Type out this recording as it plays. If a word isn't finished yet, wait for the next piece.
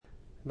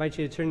invite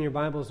you to turn your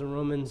Bibles to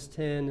Romans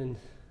 10, and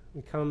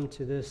we come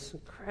to this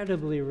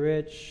incredibly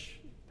rich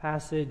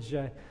passage.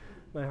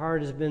 My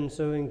heart has been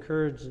so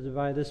encouraged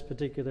by this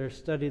particular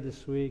study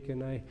this week,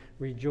 and I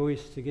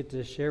rejoice to get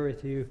to share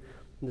with you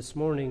this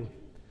morning.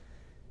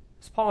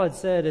 As Paul had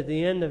said at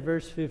the end of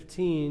verse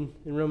 15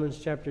 in Romans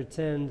chapter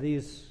 10,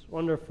 these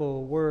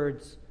wonderful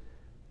words.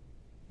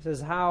 He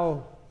says,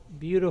 "How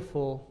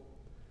beautiful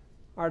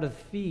are the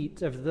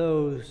feet of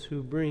those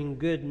who bring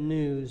good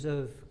news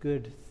of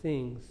good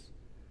things."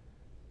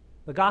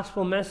 The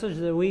gospel message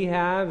that we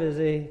have is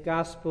a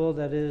gospel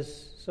that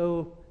is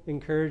so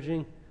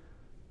encouraging,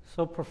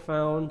 so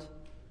profound,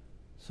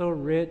 so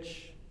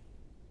rich.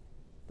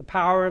 The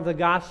power of the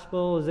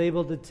gospel is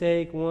able to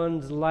take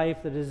one's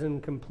life that is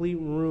in complete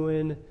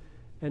ruin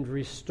and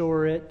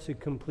restore it to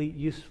complete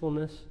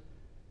usefulness.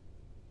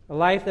 A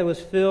life that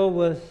was filled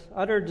with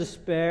utter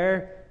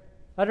despair,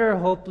 utter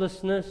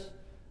hopelessness,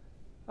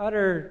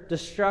 utter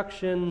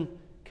destruction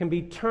can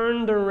be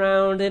turned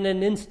around in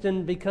an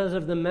instant because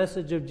of the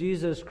message of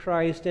Jesus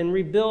Christ and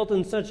rebuilt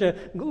in such a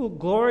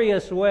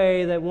glorious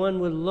way that one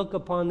would look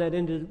upon that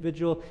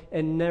individual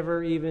and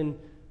never even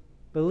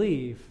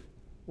believe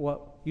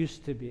what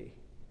used to be.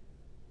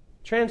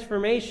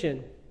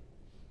 Transformation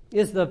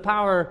is the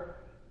power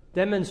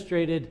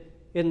demonstrated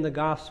in the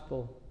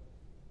gospel.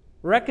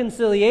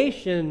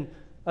 Reconciliation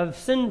of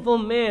sinful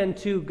man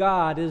to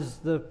God is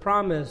the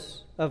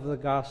promise of the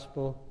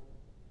gospel.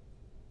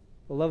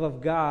 The love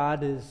of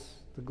God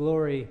is the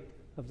glory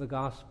of the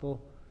gospel.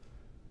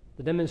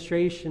 The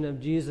demonstration of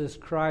Jesus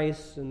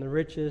Christ and the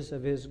riches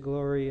of His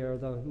glory are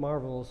the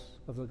marvels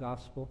of the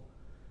gospel.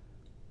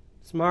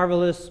 This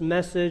marvelous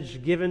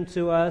message given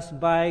to us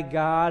by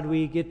God,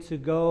 we get to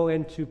go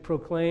and to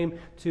proclaim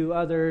to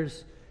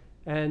others,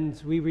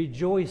 and we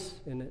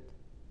rejoice in it.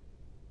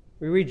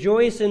 We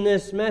rejoice in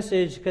this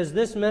message because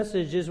this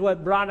message is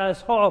what brought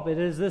us hope. It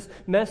is this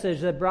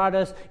message that brought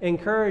us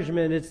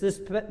encouragement. It's this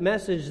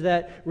message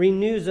that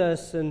renews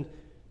us and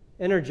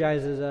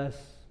energizes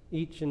us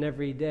each and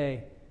every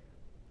day.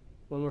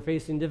 When we're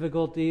facing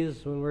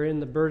difficulties, when we're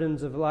in the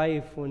burdens of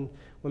life, when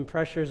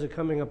pressures are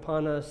coming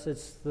upon us,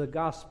 it's the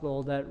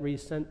gospel that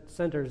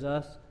recenters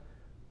us.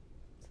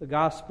 The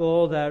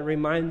gospel that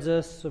reminds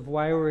us of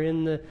why we're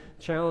in the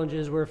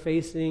challenges we're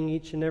facing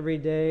each and every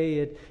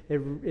day.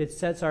 It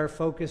sets our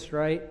focus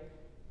right.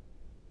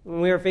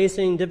 When we are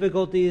facing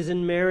difficulties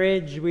in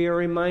marriage, we are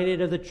reminded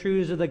of the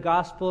truths of the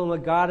gospel and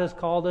what God has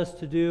called us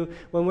to do.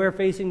 When we're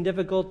facing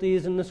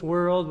difficulties in this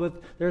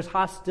world, there's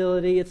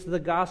hostility, it's the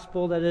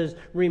gospel that is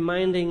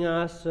reminding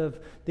us of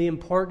the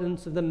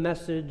importance of the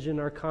message in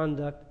our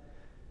conduct.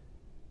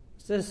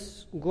 It's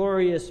this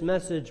glorious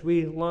message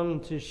we long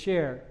to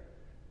share.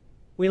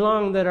 We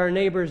long that our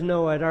neighbors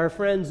know it, our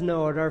friends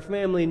know it, our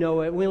family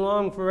know it. We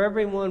long for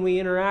everyone we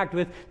interact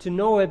with to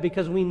know it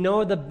because we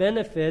know the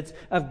benefits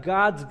of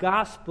God's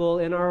gospel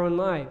in our own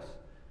lives.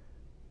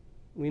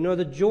 We know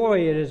the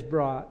joy it has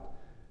brought.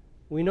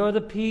 We know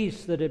the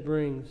peace that it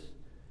brings.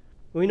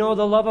 We know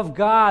the love of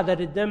God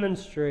that it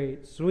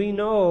demonstrates. We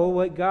know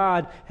what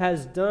God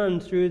has done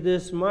through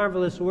this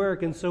marvelous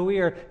work, and so we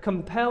are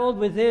compelled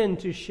within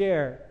to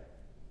share,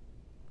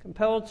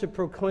 compelled to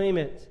proclaim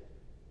it,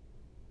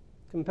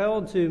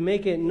 compelled to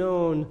make it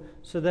known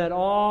so that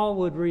all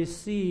would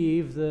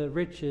receive the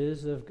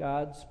riches of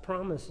God's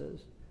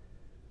promises.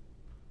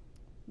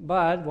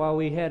 But while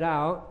we head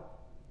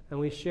out and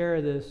we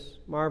share this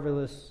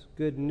marvelous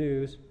good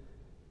news,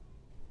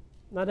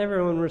 not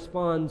everyone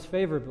responds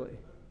favorably.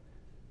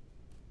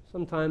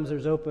 Sometimes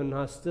there's open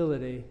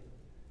hostility.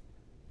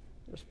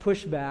 There's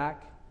pushback.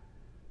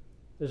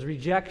 There's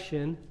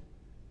rejection.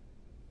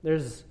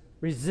 There's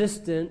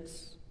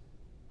resistance.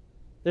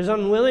 There's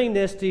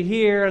unwillingness to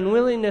hear,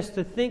 unwillingness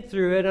to think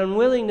through it,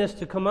 unwillingness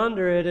to come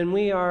under it, and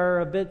we are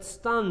a bit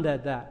stunned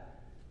at that.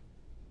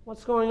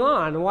 What's going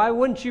on? Why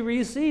wouldn't you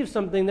receive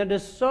something that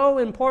is so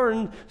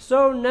important,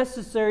 so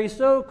necessary,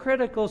 so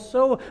critical,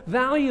 so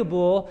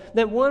valuable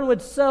that one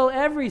would sell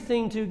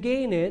everything to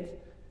gain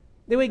it?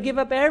 They would give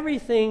up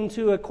everything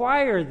to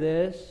acquire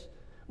this.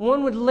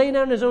 One would lay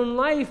down his own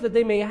life that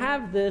they may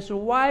have this.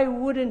 Why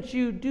wouldn't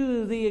you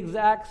do the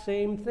exact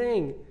same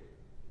thing?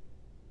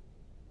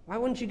 Why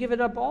wouldn't you give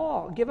up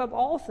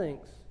all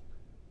things?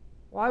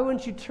 Why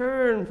wouldn't you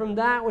turn from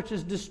that which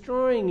is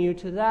destroying you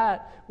to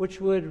that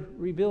which would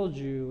rebuild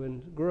you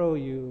and grow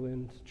you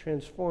and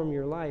transform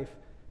your life?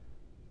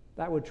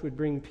 That which would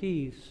bring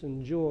peace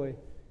and joy.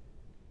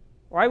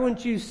 Why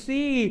wouldn't you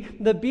see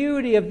the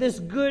beauty of this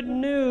good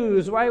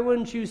news? Why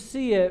wouldn't you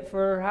see it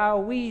for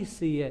how we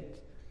see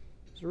it?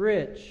 It's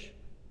rich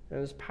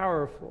and it's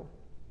powerful.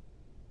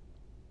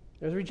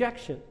 There's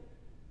rejection.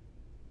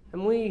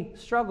 And we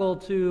struggle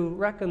to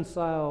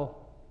reconcile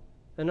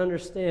and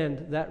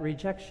understand that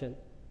rejection.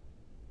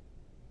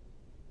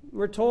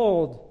 We're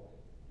told,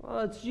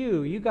 well, it's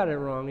you. You got it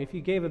wrong. If you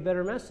gave a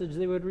better message,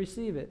 they would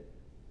receive it.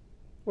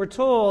 We're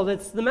told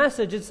it's the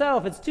message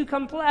itself. It's too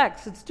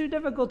complex. It's too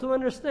difficult to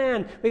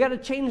understand. We got to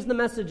change the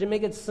message and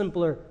make it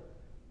simpler.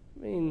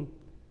 I mean,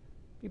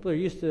 people are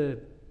used to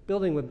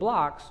building with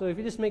blocks. So if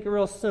you just make it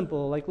real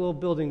simple, like little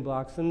building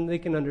blocks, then they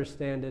can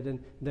understand it and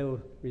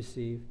they'll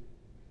receive.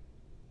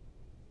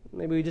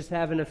 Maybe we just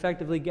haven't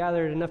effectively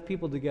gathered enough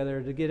people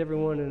together to get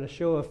everyone in a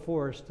show of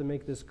force to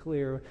make this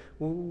clear.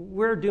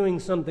 We're doing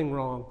something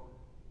wrong.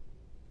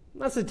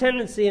 That's a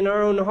tendency in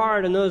our own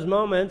heart in those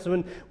moments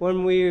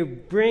when we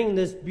bring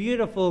this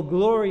beautiful,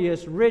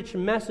 glorious, rich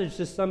message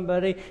to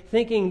somebody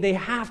thinking they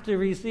have to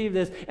receive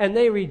this and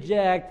they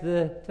reject.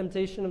 The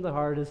temptation of the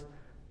heart is,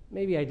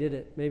 maybe I did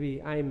it.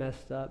 Maybe I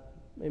messed up.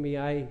 Maybe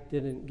I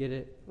didn't get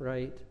it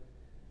right.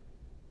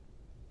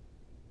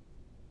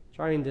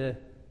 Trying to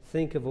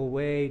think of a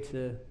way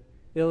to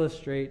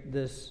illustrate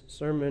this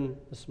sermon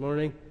this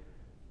morning,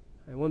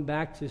 I went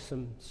back to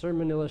some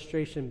sermon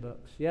illustration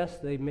books. Yes,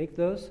 they make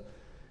those.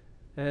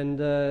 And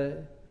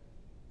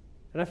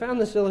I found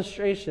this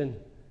illustration.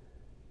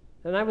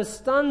 And I was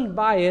stunned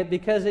by it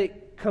because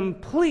it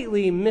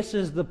completely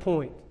misses the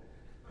point.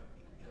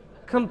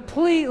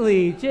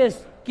 Completely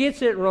just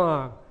gets it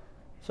wrong.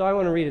 So I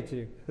want to read it to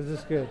you because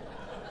it's good.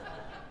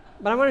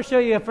 But I want to show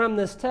you from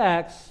this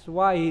text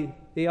why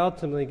they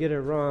ultimately get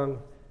it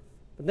wrong.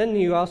 But then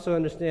you also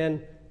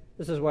understand,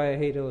 this is why I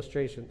hate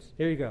illustrations.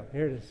 Here you go.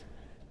 Here it is.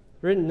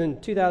 Written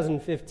in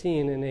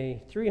 2015 in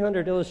a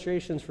 300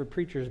 Illustrations for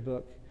Preachers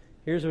book.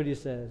 Here's what he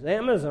says.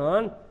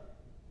 Amazon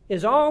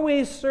is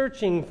always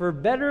searching for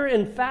better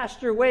and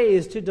faster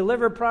ways to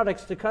deliver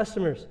products to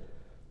customers.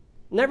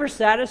 Never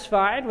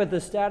satisfied with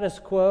the status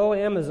quo,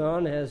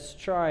 Amazon has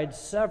tried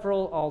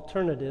several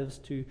alternatives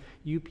to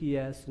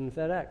UPS and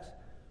FedEx.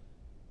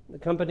 The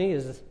company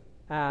has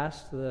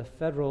asked the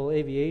Federal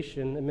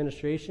Aviation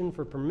Administration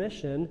for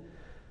permission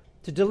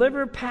to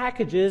deliver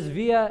packages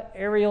via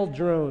aerial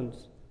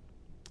drones.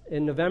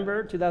 In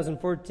November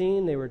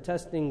 2014, they were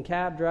testing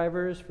cab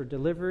drivers for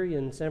delivery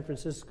in San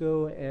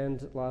Francisco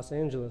and Los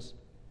Angeles.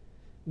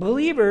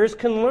 Believers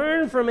can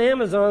learn from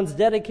Amazon's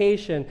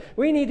dedication.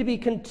 We need to be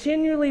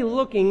continually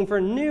looking for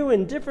new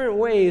and different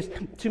ways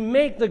to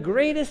make the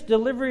greatest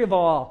delivery of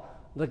all,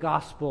 the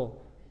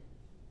gospel.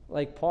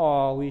 Like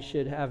Paul, we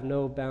should have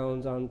no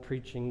bounds on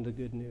preaching the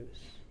good news.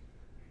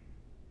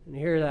 And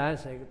you hear that,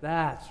 it's like,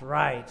 that's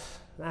right.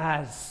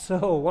 That's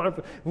so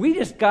wonderful. We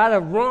just got a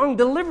wrong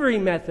delivery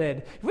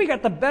method. If we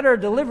got the better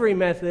delivery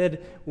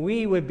method,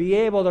 we would be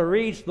able to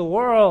reach the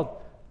world.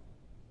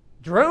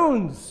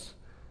 Drones.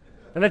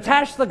 And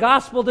attach the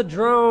gospel to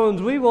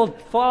drones. We will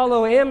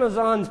follow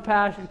Amazon's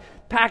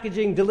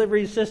packaging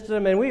delivery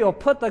system, and we will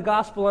put the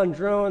gospel on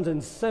drones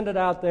and send it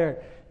out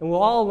there. And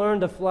we'll all learn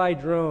to fly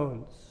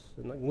drones.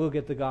 And we'll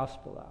get the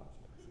gospel out.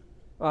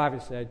 Well,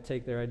 obviously, I'd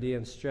take their idea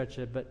and stretch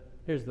it, but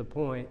here's the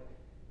point.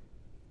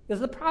 Is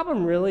the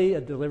problem really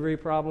a delivery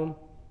problem?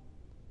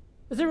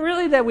 Is it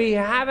really that we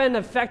haven't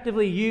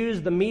effectively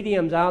used the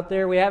mediums out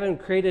there? We haven't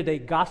created a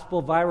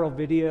gospel viral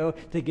video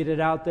to get it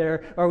out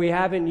there, or we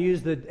haven't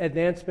used the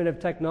advancement of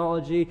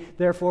technology,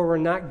 therefore we're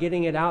not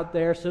getting it out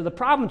there. So the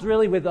problem's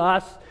really with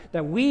us,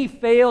 that we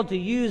failed to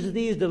use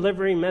these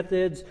delivery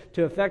methods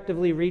to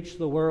effectively reach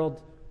the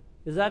world.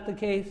 Is that the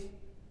case?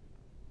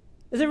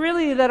 Is it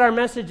really that our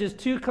message is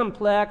too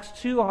complex,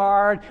 too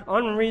hard,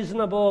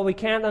 unreasonable, we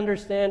can't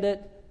understand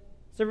it?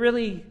 Is it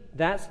really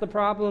that's the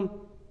problem?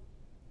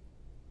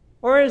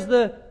 Or is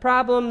the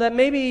problem that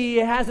maybe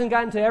it hasn't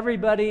gotten to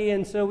everybody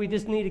and so we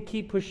just need to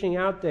keep pushing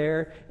out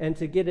there and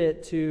to get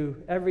it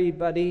to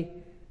everybody?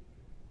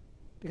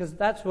 Because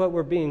that's what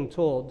we're being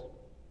told.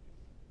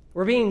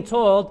 We're being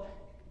told,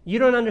 you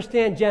don't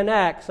understand Gen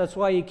X, that's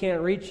why you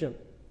can't reach them.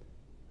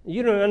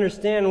 You don't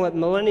understand what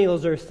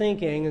millennials are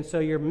thinking, and so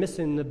you're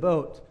missing the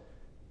boat.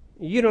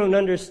 You don't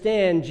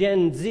understand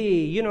Gen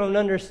Z. You don't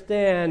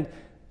understand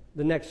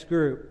the next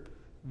group.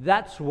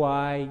 That's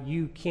why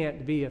you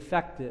can't be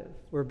effective,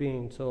 we're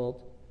being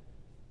told.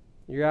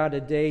 You're out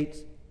of date.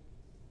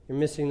 You're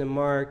missing the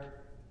mark.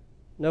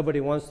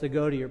 Nobody wants to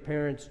go to your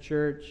parents'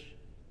 church.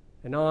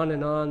 And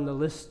on the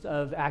list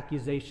of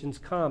accusations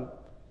come.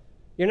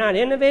 You're not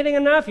innovating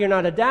enough, you're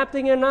not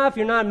adapting enough,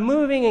 you're not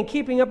moving and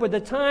keeping up with the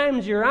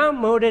times, you're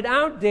outmoded,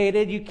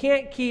 outdated, you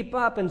can't keep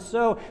up, and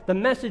so the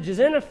message is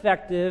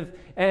ineffective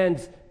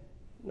and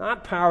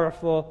not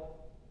powerful,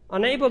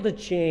 unable to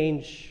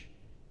change.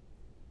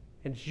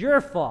 It's your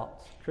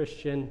fault,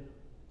 Christian.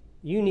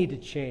 You need to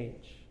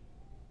change.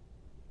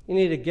 You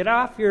need to get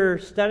off your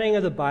studying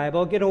of the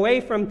Bible, get away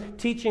from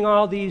teaching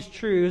all these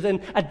truths,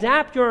 and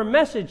adapt your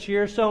message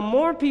here so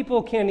more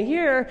people can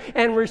hear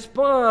and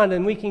respond,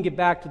 and we can get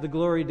back to the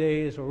glory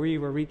days where we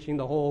were reaching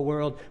the whole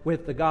world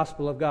with the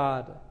gospel of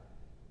God.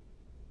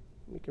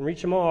 We can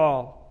reach them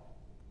all.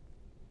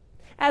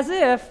 As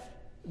if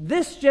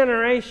this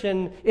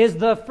generation is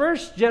the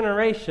first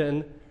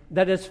generation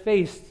that has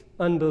faced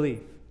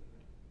unbelief.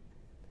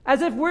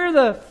 As if we're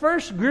the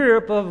first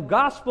group of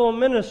gospel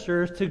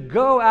ministers to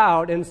go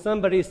out and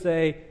somebody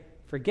say,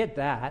 forget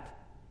that.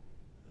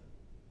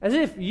 As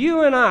if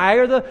you and I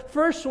are the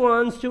first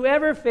ones to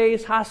ever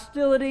face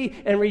hostility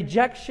and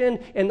rejection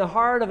in the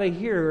heart of a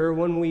hearer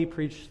when we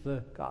preach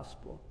the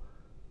gospel.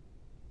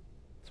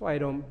 That's why I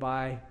don't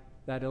buy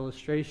that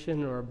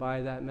illustration or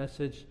buy that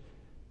message.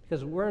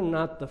 because we're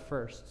not the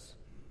firsts.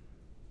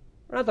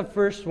 We're not the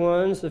first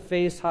ones to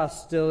face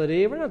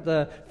hostility. We're not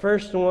the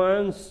first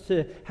ones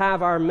to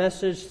have our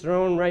message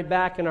thrown right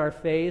back in our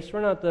face. We're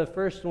not the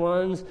first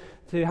ones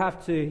to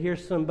have to hear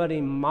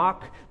somebody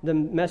mock the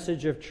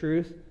message of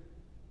truth.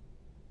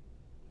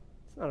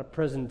 It's not a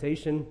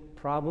presentation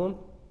problem.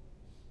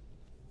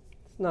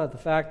 It's not the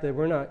fact that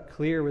we're not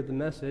clear with the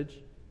message.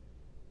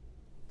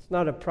 It's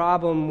not a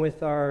problem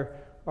with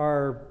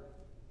our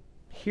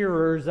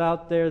hearers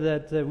out there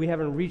that we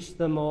haven't reached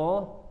them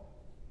all.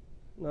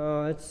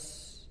 No,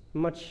 it's a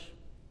much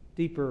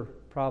deeper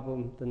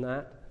problem than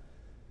that.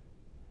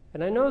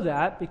 And I know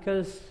that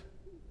because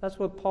that's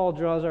what Paul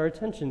draws our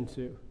attention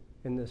to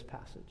in this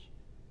passage.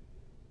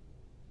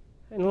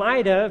 In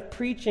light of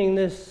preaching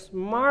this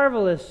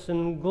marvelous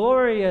and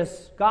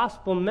glorious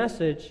gospel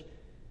message,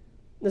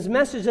 this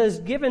message that is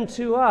given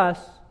to us,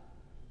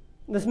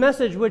 this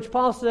message which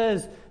Paul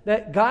says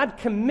that God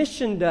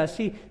commissioned us,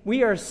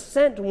 we are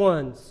sent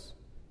ones.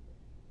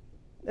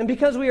 And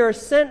because we are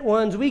sent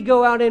ones, we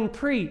go out and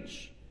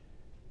preach.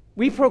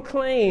 We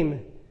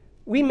proclaim.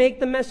 We make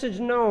the message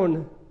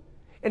known.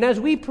 And as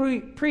we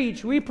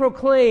preach, we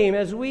proclaim,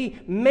 as we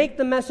make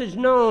the message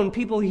known,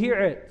 people hear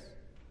it.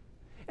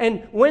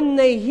 And when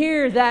they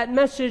hear that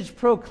message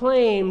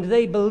proclaimed,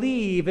 they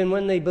believe. And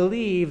when they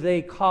believe,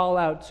 they call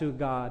out to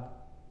God.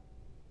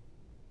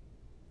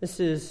 This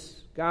is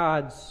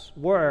God's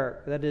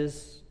work that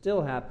is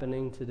still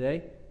happening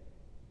today.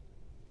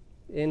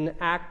 In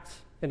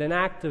an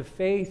act of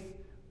faith,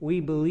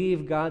 we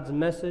believe God's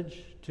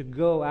message to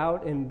go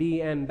out and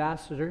be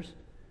ambassadors,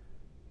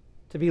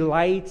 to be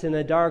light in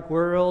a dark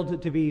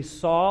world, to be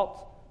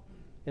salt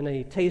in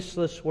a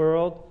tasteless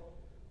world,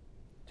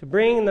 to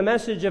bring the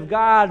message of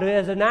God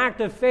as an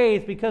act of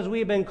faith because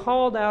we've been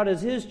called out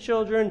as His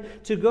children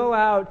to go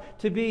out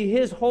to be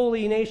His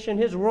holy nation,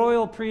 His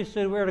royal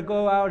priesthood. We're to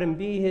go out and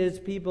be His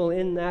people.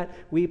 In that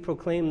we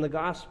proclaim the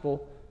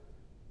gospel.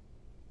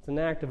 It's an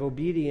act of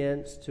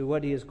obedience to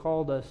what He has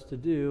called us to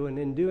do, and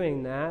in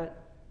doing that,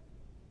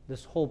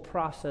 this whole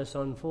process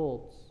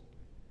unfolds.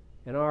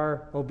 In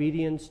our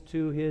obedience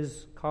to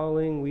His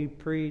calling, we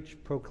preach,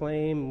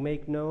 proclaim,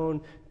 make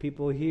known,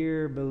 people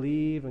hear,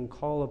 believe, and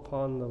call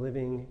upon the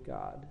living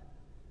God.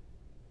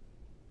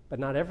 But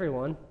not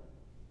everyone.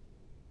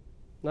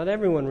 Not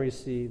everyone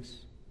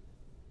receives.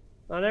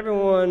 Not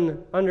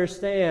everyone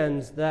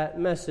understands that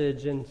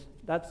message, and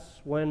that's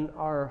when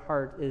our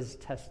heart is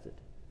tested.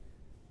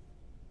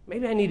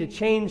 Maybe I need to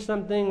change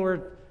something.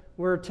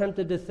 We're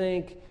tempted to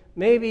think,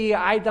 maybe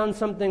I've done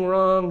something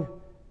wrong.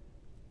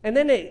 And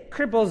then it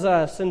cripples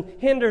us and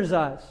hinders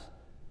us.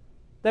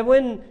 That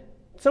when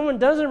someone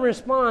doesn't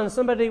respond,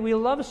 somebody we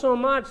love so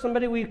much,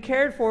 somebody we've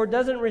cared for,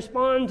 doesn't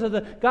respond to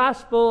the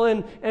gospel,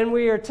 and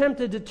we are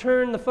tempted to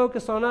turn the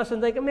focus on us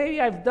and think,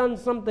 maybe I've done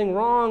something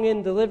wrong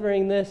in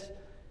delivering this.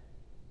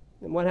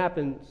 And what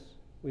happens?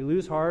 We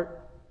lose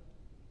heart.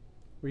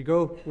 We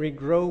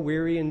grow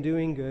weary in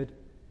doing good.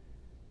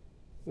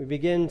 We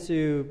begin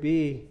to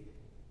be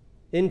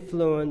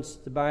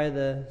influenced by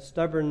the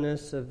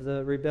stubbornness of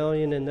the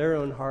rebellion in their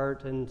own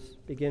heart and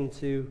begin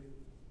to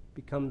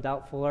become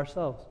doubtful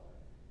ourselves.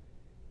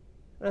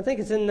 And I think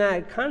it's in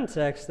that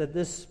context that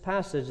this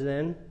passage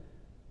then,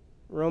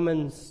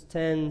 Romans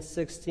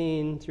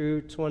 10:16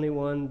 through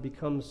 21,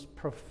 becomes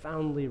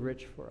profoundly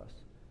rich for us.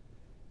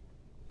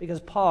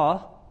 Because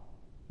Paul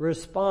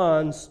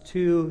responds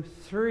to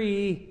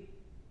 3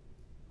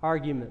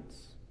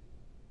 arguments.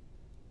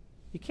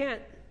 You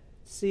can't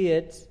see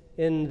it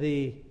in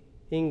the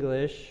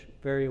English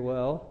very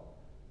well,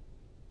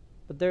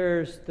 but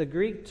there's the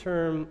Greek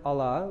term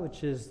alla,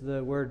 which is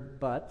the word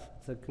but.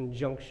 It's a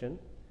conjunction.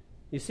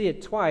 You see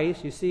it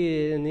twice. You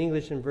see it in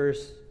English in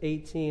verse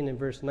 18 and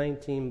verse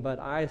 19, but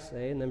I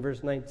say, and then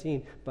verse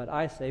 19, but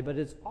I say, but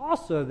it's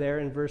also there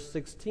in verse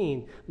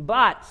 16.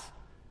 But,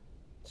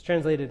 it's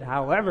translated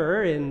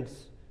however in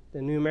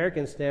the New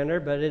American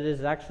Standard, but it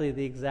is actually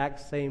the exact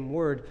same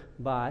word,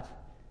 but.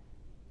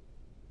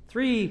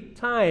 3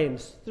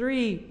 times,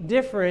 3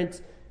 different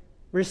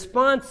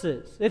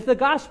responses. If the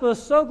gospel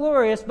is so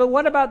glorious, but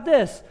what about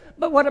this?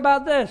 But what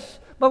about this?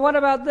 But what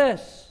about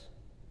this?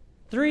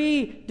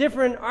 3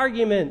 different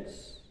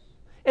arguments.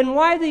 And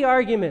why the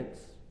arguments?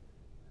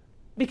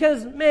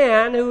 Because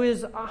man who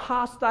is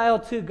hostile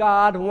to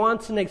God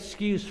wants an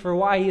excuse for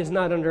why he is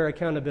not under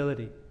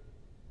accountability.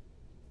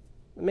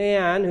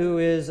 Man who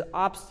is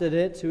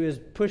obstinate, who is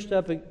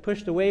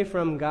pushed away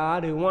from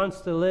God, who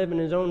wants to live in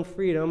his own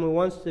freedom, who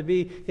wants to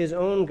be his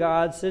own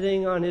God,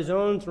 sitting on his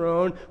own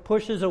throne,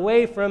 pushes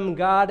away from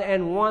God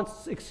and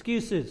wants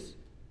excuses.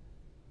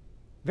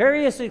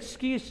 Various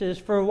excuses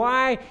for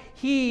why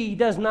he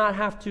does not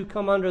have to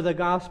come under the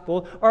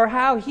gospel, or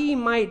how he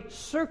might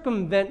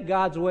circumvent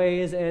God's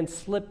ways and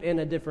slip in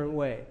a different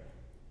way.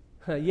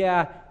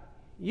 Yeah,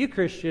 you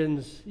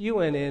Christians, you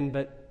went in,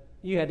 but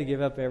you had to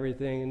give up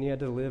everything, and you had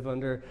to live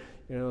under,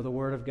 the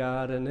Word of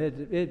God, and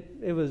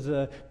it was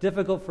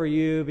difficult for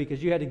you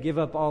because you had to give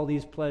up all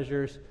these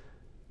pleasures.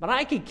 But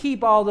I could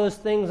keep all those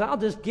things. I'll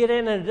just get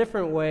in a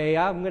different way.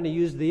 I'm going to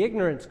use the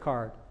ignorance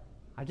card.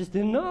 I just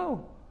didn't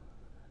know.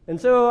 And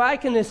so I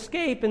can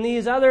escape in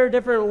these other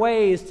different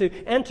ways to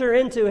enter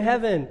into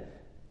heaven.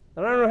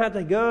 And I don't have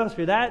to go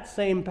through that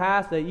same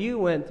path that you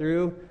went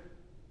through.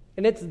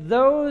 And it's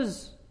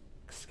those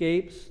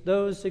escapes,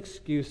 those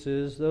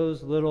excuses,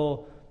 those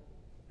little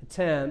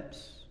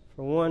attempts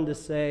for one to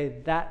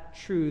say that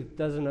truth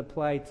doesn't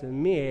apply to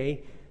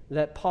me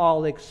that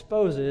Paul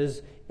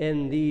exposes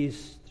in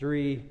these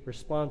three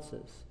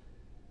responses.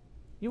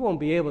 You won't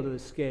be able to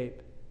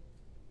escape.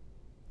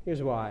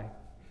 Here's why.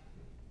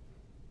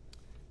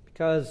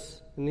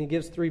 Because, and he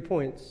gives 3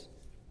 points,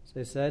 as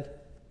I said,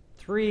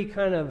 3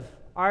 kind of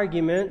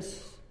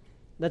arguments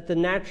that the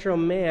natural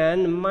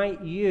man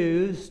might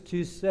use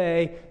to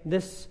say,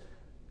 this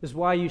is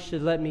why you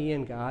should let me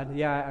in, God.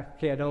 Yeah,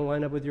 okay, I don't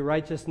line up with your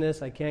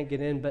righteousness, I can't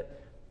get in,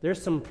 but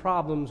there's some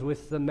problems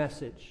with the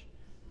message.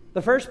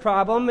 The first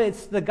problem,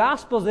 it's the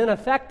gospel's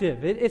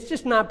ineffective. It's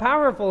just not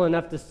powerful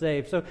enough to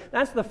save. So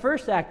that's the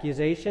first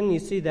accusation. You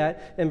see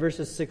that in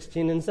verses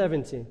 16 and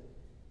 17.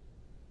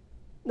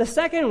 The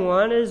second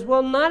one is,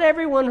 well, not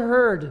everyone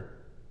heard.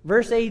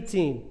 Verse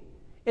 18.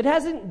 It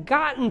hasn't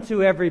gotten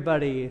to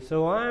everybody.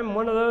 So I'm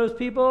one of those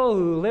people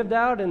who lived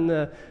out in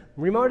the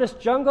remotest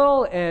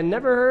jungle and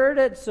never heard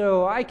it,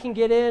 so I can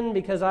get in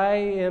because I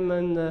am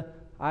in the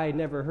I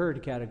never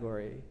heard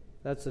category.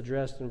 That's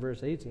addressed in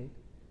verse 18.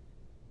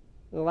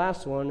 The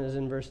last one is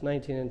in verse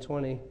 19 and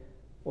 20.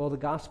 Well, the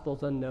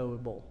gospel's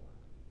unknowable.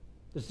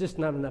 There's just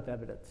not enough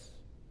evidence.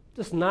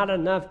 Just not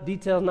enough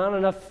details, not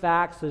enough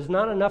facts. There's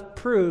not enough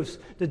proofs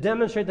to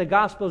demonstrate the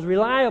gospel is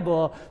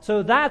reliable.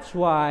 So that's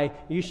why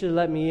you should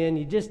let me in.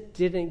 You just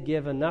didn't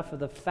give enough of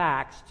the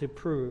facts to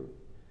prove.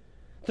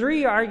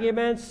 3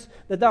 arguments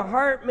that the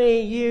heart may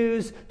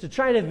use to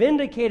try to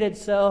vindicate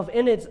itself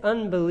in its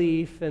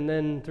unbelief, and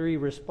then 3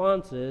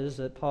 responses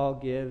that Paul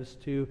gives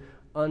to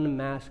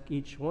unmask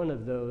each one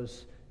of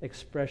those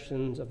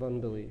expressions of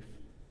unbelief.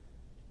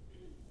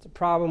 It's a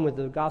problem with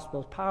the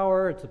gospel's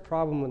power, it's a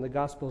problem with the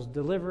gospel's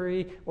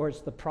delivery, or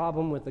it's the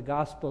problem with the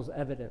gospel's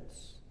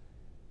evidence.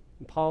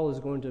 And Paul is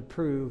going to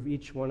prove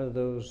each one of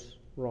those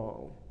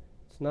wrong.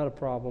 It's not a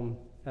problem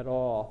at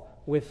all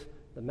with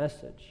the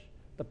message.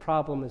 The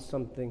problem is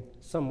something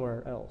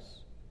somewhere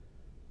else.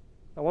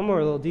 Now, one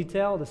more little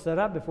detail to set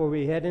up before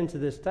we head into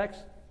this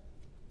text.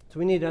 So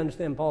we need to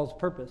understand Paul's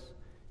purpose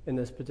in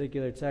this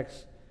particular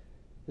text.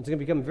 It's going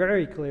to become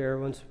very clear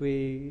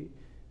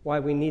why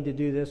we need to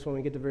do this when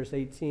we get to verse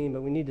 18,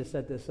 but we need to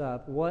set this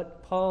up.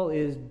 What Paul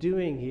is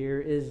doing here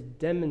is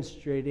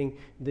demonstrating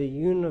the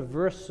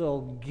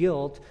universal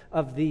guilt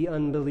of the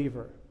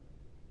unbeliever.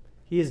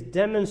 He is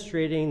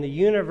demonstrating the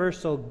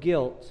universal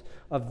guilt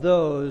of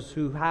those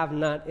who have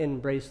not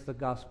embraced the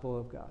gospel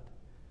of God.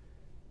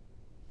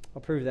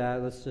 I'll prove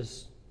that. Let's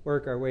just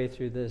work our way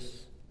through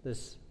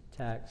this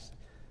text.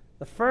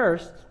 The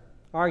first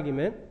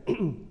argument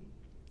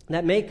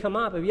that may come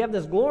up, if you have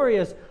this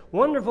glorious,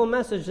 wonderful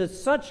message that's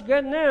such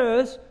good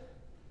news,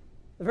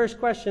 the first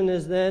question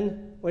is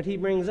then what he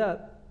brings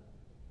up.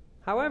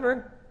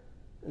 However,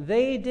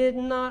 they did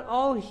not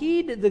all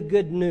heed the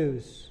good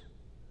news.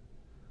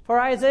 For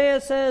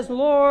Isaiah says,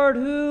 Lord,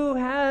 who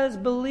has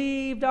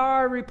believed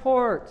our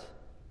report?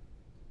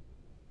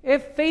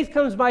 If faith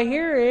comes by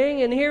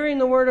hearing, and hearing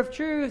the word of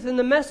truth, and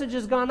the message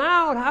has gone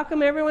out, how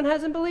come everyone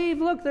hasn't believed?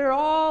 Look, there are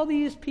all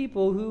these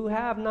people who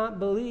have not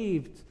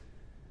believed.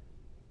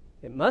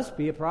 It must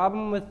be a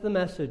problem with the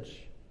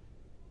message.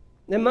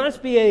 There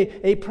must be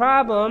a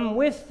problem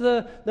with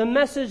the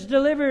message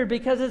delivered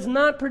because it's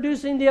not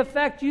producing the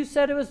effect you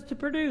said it was to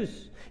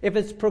produce. If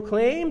it's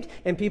proclaimed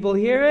and people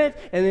hear it,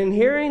 and in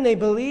hearing they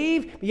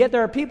believe, but yet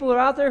there are people who are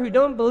out there who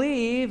don't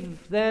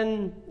believe,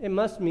 then it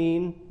must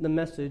mean the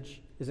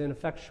message is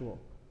ineffectual.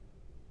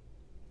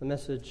 The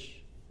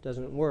message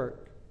doesn't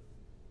work.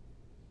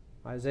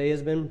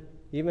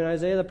 Even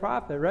Isaiah the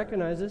prophet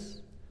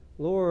recognizes,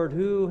 Lord,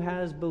 who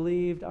has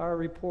believed our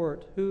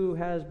report? Who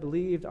has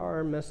believed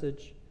our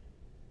message?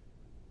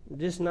 We're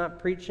just not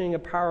preaching a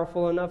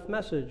powerful enough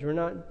message. We're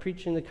not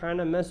preaching the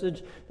kind of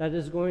message that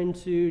is going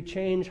to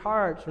change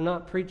hearts. We're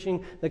not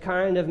preaching the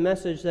kind of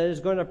message that is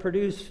going to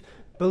produce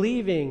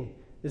believing,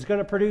 is going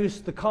to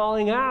produce the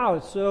calling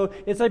out. So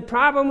it's a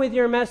problem with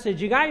your message.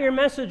 You got your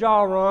message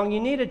all wrong. You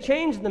need to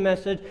change the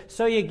message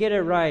so you get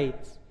it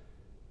right.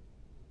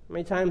 How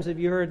many times have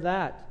you heard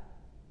that?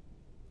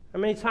 How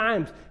many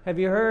times have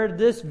you heard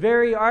this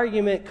very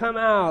argument come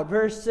out?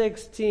 Verse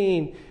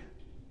 16,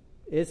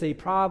 it's a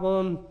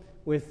problem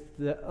with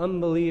the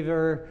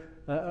unbeliever.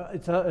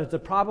 It's a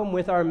problem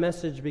with our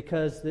message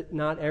because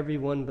not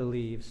everyone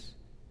believes.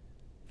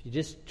 If you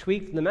just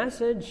tweak the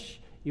message,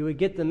 you would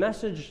get the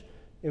message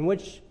in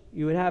which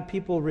you would have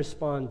people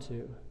respond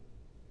to.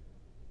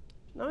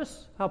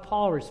 Notice how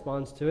Paul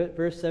responds to it.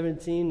 Verse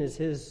 17 is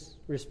his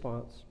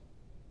response.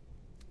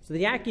 So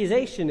the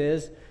accusation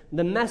is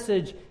the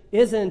message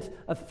isn't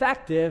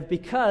effective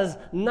because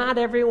not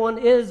everyone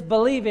is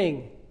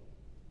believing.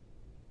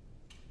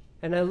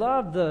 And I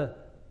love the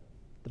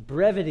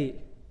brevity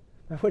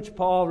by which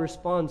Paul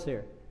responds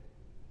here.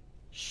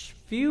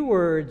 Few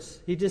words,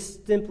 he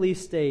just simply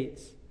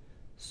states,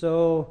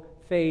 so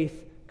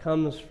faith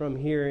comes from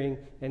hearing,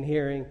 and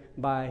hearing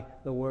by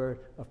the word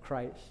of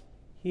Christ.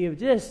 He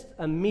just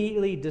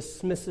immediately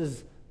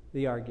dismisses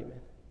the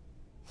argument.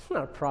 It's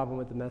not a problem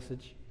with the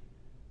message.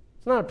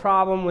 It's not a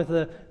problem with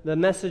the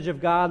message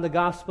of God, the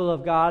gospel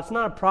of God. It's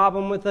not a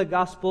problem with the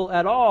gospel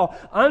at all.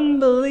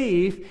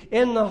 Unbelief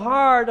in the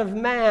heart of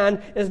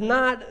man is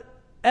not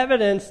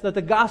evidence that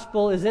the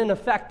gospel is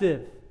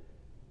ineffective.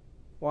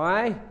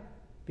 Why?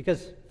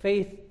 Because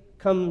faith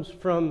comes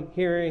from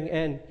hearing,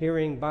 and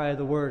hearing by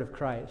the word of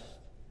Christ.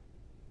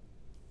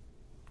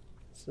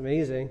 It's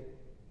amazing.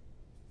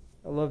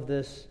 I love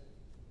this.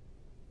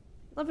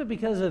 I love it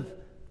because of,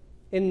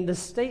 in the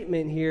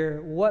statement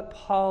here, what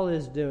Paul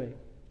is doing.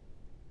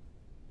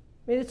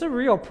 I mean, it's a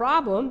real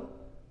problem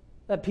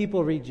that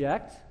people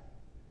reject.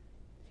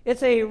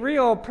 It's a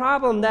real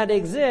problem that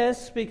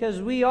exists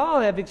because we all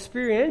have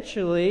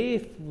experientially,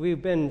 if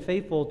we've been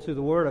faithful to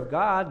the Word of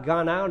God,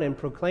 gone out and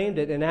proclaimed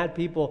it and had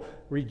people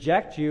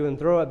reject you and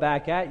throw it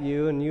back at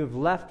you, and you've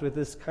left with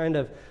this kind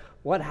of,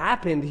 what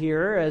happened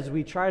here as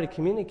we try to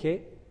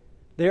communicate.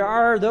 There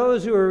are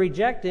those who are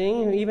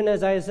rejecting, even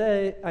as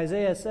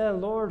Isaiah said,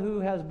 Lord,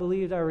 who has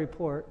believed our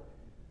report?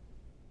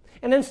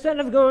 And instead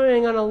of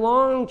going on a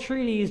long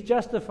treatise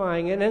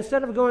justifying it, and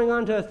instead of going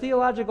on to a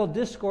theological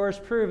discourse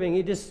proving,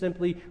 he just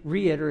simply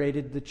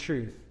reiterated the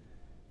truth.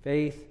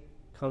 Faith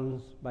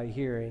comes by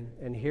hearing,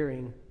 and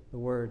hearing the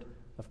word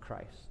of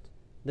Christ.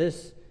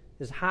 This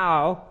is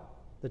how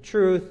the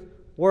truth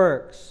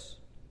works.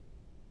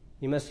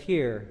 You must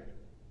hear.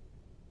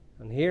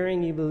 On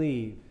hearing you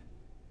believe.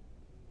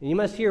 And you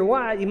must hear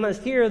what? You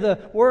must hear the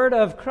word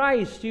of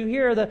Christ. You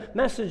hear the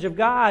message of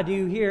God.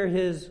 You hear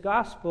his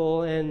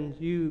gospel and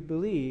you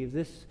believe.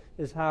 This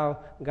is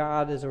how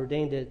God has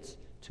ordained it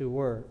to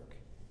work.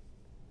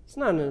 It's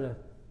not an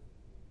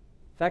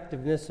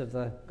effectiveness of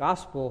the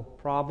gospel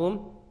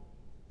problem.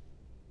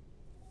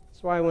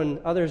 That's why when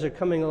others are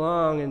coming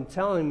along and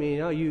telling me,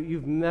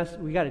 you've messed,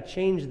 we got to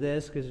change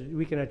this because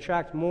we can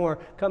attract more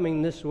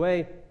coming this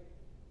way.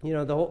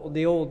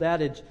 The old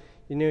adage,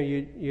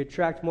 you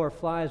attract more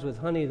flies with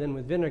honey than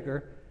with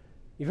vinegar.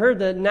 You've heard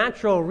the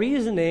natural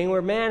reasoning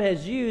where man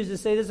has used to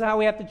say this is how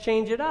we have to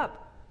change it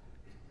up.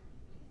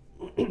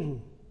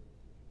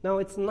 No,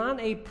 it's not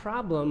a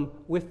problem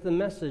with the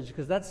message,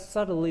 because that's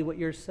subtly what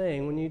you're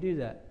saying when you do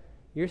that.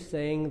 You're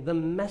saying the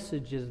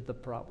message is the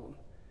problem.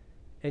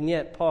 And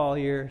yet Paul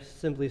here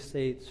simply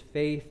states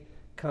faith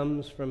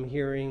comes from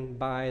hearing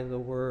by the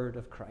word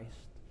of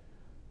Christ.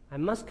 I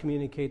must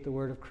communicate the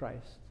word of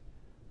Christ.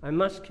 I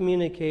must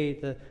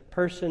communicate the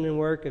person and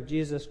work of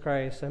Jesus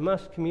Christ. I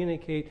must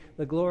communicate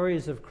the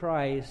glories of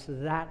Christ.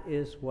 That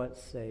is what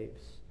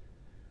saves.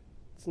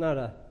 It's not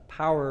a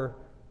power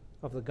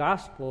of the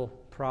gospel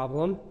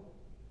problem.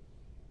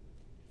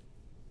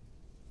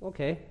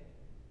 Okay.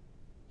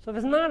 So if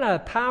it's not a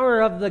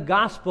power of the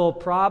gospel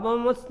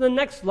problem, what's the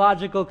next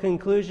logical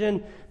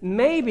conclusion?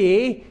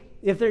 Maybe,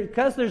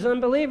 because there's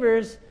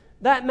unbelievers,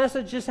 that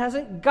message just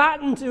hasn't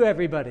gotten to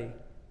everybody.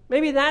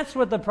 Maybe that's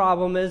what the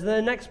problem is,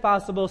 the next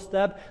possible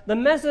step. The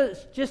message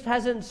just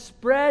hasn't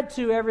spread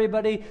to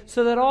everybody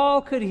so that all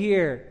could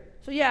hear.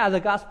 So yeah, the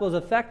gospel is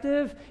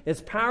effective,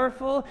 it's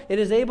powerful, it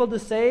is able to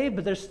save,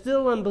 but there's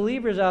still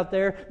unbelievers out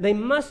there. They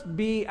must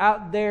be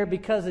out there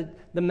because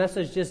the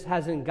message just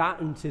hasn't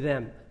gotten to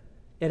them.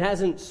 It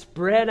hasn't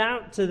spread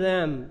out to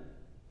them.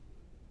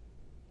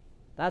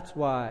 That's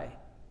why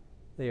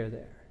they are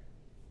there.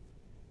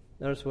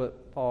 Notice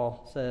what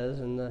Paul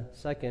says in the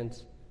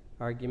second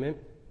argument.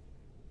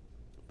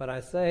 But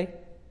I say,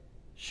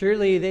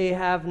 surely they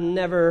have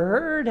never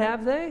heard,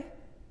 have they?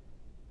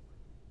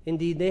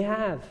 Indeed they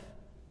have.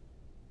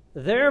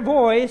 Their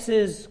voice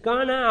is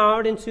gone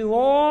out into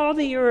all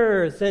the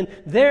earth, and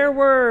their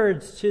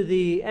words to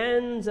the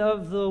ends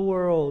of the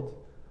world.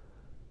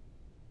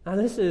 Now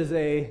this is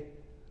a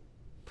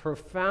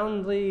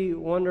profoundly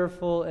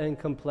wonderful and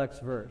complex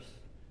verse.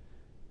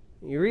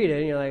 You read it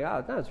and you're like,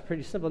 oh, that's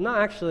pretty simple. No,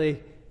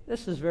 actually,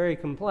 this is very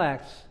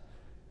complex.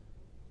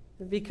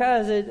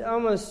 Because it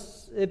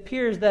almost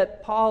appears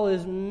that Paul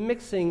is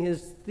mixing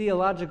his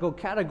theological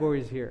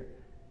categories here.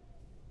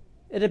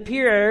 It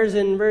appears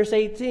in verse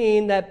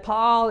 18 that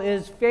Paul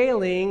is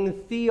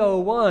failing Theo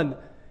 1.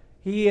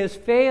 He is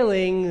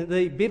failing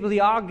the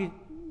bibliology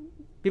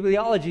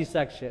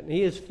section.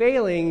 He is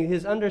failing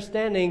his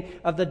understanding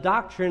of the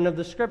doctrine of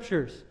the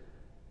Scriptures.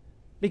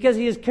 Because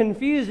he is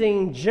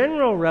confusing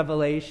general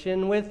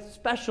revelation with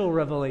special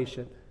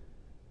revelation.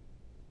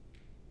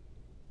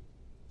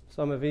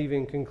 Some have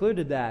even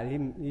concluded that.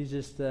 He's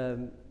just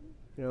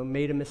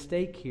made a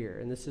mistake here.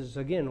 And this is,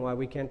 again, why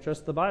we can't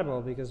trust the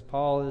Bible, because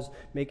Paul is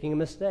making a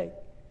mistake.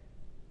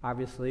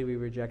 Obviously, we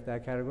reject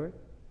that category.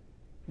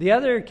 The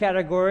other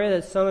category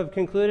that some have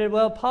concluded,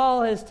 well,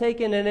 Paul has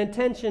taken an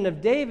intention of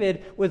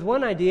David with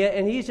one idea,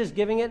 and he's just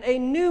giving it a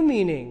new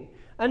meaning,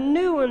 a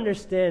new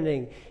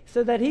understanding,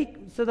 so that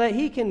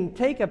he can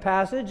take a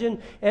passage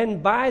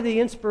and by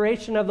the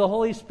inspiration of the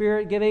Holy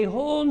Spirit give a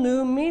whole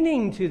new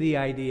meaning to the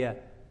idea.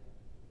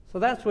 So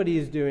that's what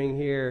he's doing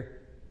here.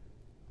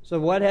 So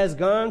what has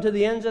gone to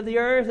the ends of the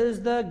earth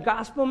is the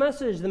gospel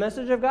message. The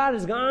message of God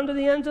has gone to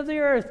the ends of the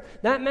earth.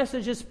 That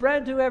message is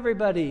spread to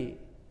everybody.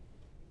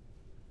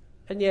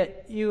 And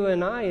yet you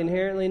and I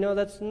inherently know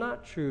that's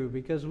not true,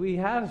 because we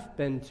have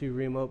been to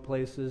remote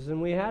places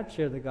and we have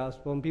shared the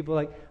gospel, and people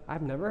are like,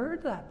 I've never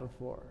heard that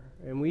before.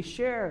 And we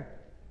share.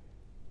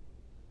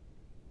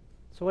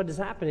 So what is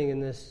happening in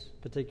this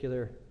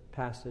particular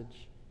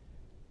passage?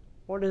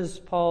 What is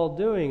Paul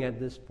doing at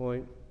this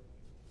point?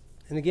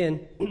 And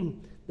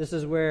again, this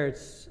is where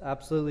it's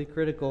absolutely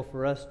critical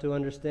for us to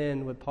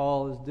understand what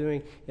Paul is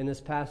doing in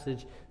this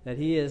passage, that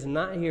he is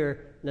not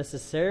here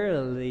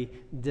necessarily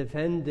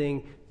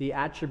defending the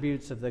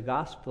attributes of the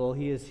gospel.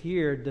 He is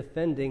here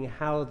defending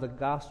how the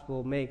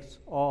gospel makes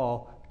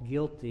all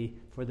guilty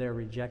for their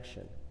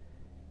rejection.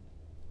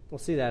 We'll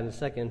see that in a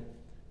second.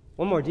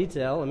 One more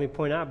detail let me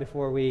point out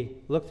before we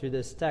look through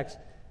this text.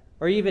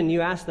 Or even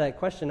you ask that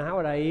question,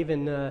 how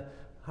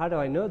do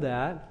I know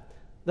that?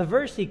 The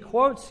verse he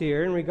quotes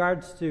here in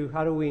regards to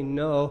how do we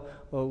know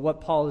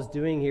what Paul is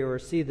doing here or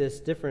see this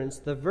difference,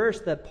 the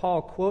verse that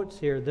Paul quotes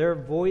here, their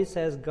voice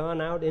has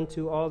gone out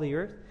into all the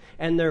earth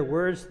and their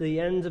words to the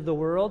ends of the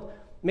world,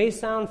 may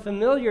sound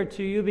familiar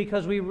to you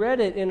because we read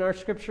it in our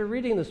scripture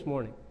reading this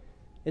morning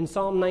in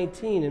Psalm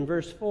 19 in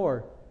verse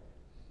 4.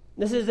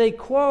 This is a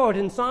quote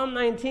in Psalm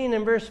 19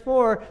 and verse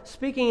 4,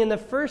 speaking in the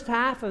first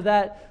half of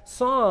that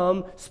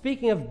psalm,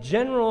 speaking of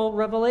general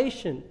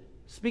revelation,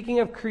 speaking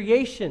of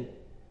creation.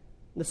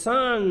 The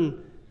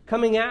sun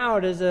coming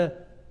out as a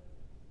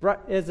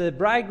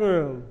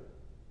bridegroom,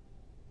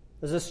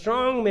 as a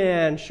strong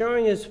man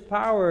showing his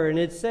power, and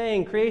it's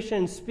saying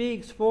creation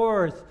speaks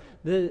forth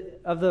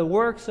of the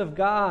works of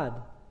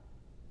God.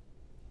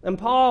 And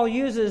Paul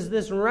uses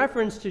this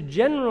reference to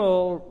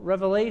general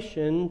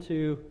revelation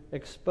to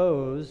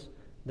expose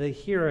the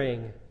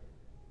hearing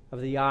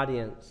of the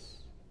audience.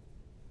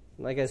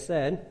 Like I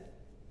said,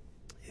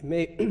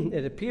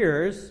 it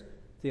appears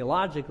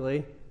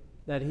theologically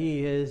that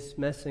he is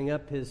messing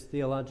up his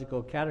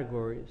theological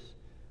categories.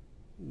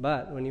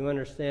 But when you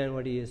understand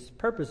what his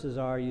purposes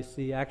are, you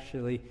see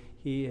actually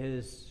he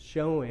is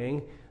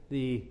showing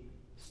the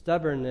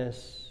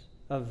stubbornness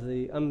of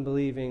the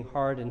unbelieving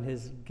heart and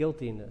his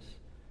guiltiness,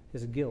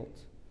 his guilt.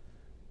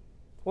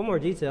 One more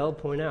detail I'll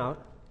point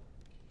out.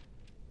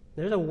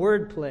 There's a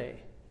word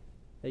play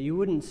that you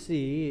wouldn't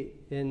see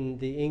in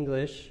the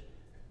English,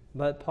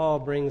 but Paul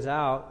brings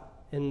out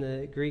in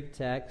the Greek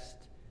text.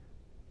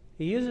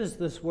 He uses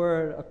this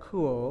word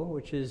akouo,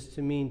 which is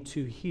to mean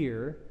to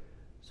hear.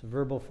 It's a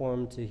verbal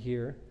form, to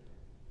hear.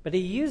 But he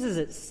uses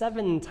it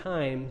 7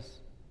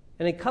 times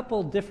in a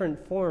couple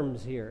different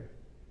forms here.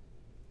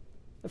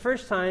 The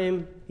first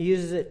time, he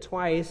uses it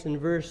twice in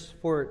verse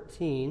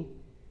 14.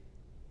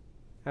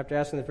 After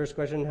asking the first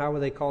question, how will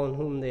they call in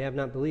whom they have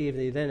not believed?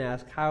 They then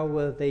ask, how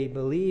will they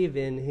believe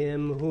in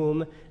him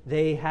whom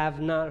they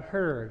have not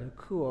heard?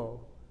 Akouo.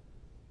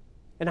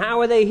 And how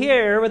will they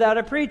hear without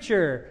a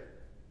preacher?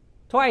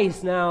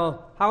 Twice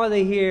now, how will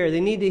they hear?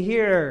 They need to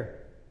hear.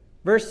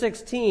 Verse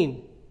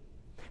 16.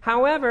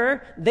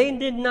 However, they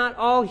did not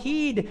all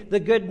heed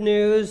the good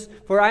news,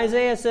 for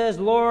Isaiah says,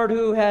 Lord,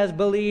 who has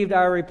believed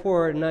our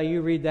report? Now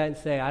you read that and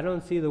say, I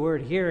don't see the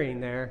word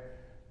hearing there.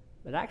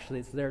 But actually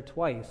it's there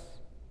twice.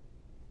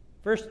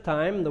 First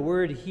time, the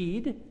word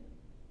heed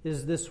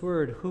is this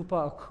word,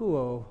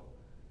 hupakuo.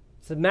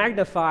 It's a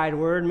magnified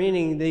word,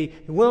 meaning they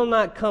will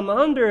not come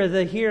under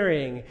the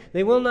hearing.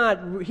 They will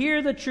not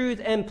hear the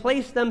truth and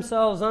place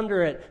themselves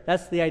under it.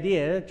 That's the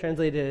idea,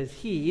 translated as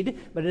heed,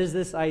 but it is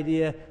this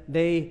idea,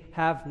 they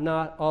have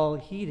not all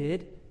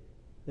heeded.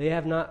 They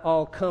have not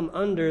all come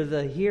under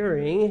the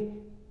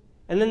hearing.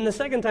 And then the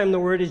second time the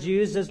word is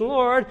used is,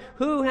 Lord,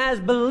 who has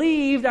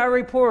believed our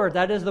report?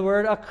 That is the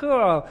word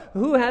akouo.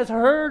 Who has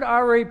heard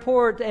our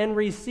report and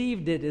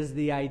received it is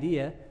the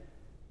idea.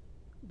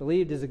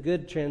 Believed is a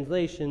good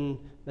translation,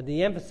 but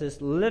the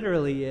emphasis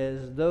literally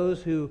is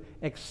those who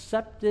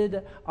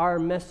accepted our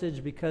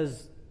message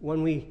because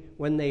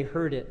when they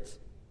heard it.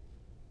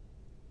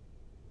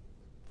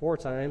 4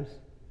 times.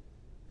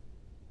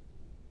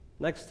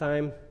 Next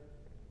time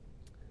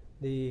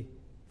the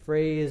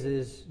phrase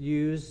is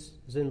used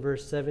is in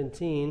verse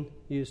 17,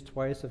 used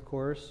twice, of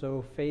course.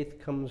 So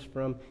faith comes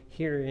from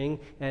hearing,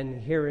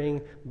 and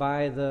hearing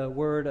by the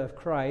word of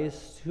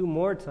Christ. 2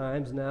 more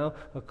times now,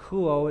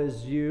 akouo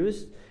is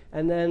used.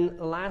 And then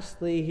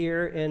lastly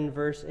here in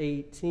verse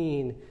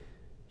 18,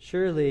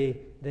 surely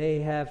they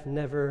have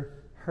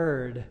never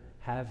heard,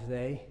 have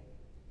they?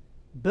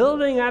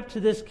 Building up to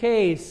this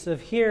case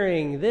of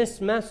hearing, this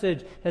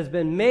message has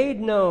been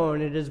made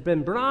known, it has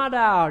been brought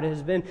out, it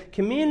has been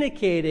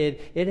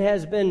communicated, it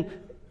has been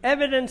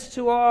evidence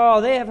to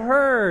all. They have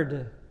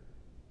heard.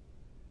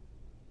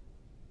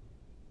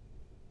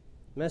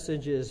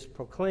 Message is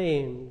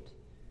proclaimed,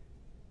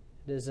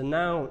 it is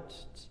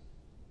announced,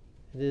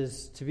 it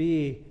is to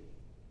be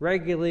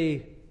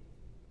regularly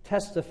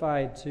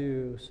testified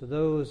to, so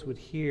those would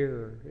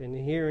hear, and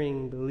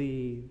hearing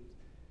believe.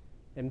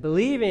 And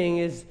believing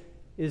is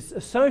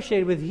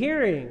associated with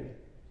hearing.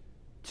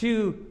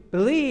 To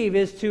believe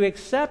is to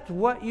accept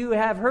what you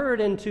have heard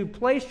and to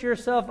place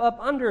yourself up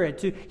under it,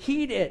 to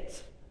heed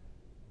it.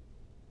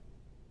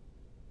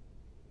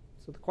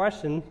 So the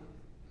question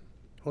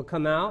will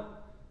come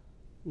out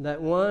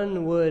that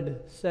one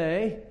would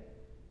say,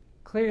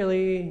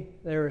 clearly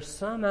there are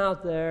some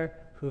out there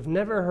who've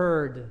never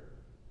heard.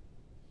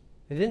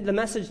 The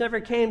message never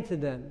came to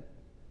them.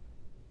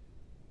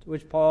 To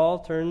which Paul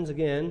turns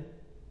again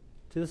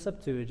to the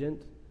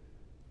Septuagint.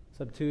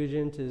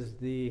 Septuagint is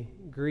the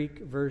Greek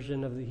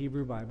version of the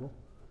Hebrew Bible.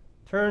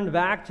 Turned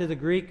back to the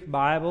Greek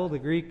Bible, the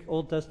Greek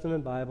Old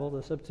Testament Bible,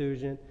 the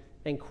Septuagint,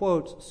 and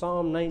quotes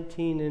Psalm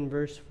 19 in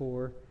verse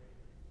 4,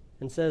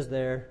 and says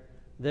there,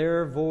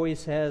 "Their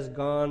voice has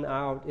gone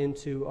out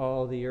into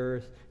all the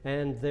earth,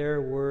 and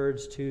their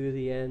words to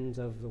the ends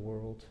of the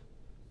world."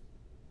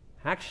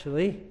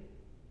 Actually,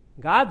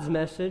 God's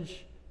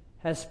message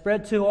has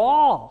spread to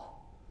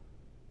all,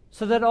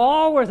 so that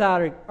all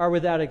are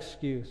without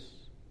excuse.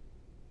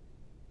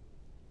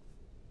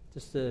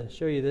 Just to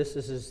show you this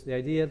is the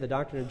idea of the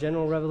doctrine of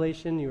general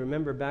revelation. You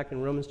remember back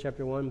in Romans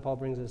chapter 1, Paul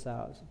brings this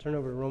out. So turn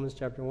over to Romans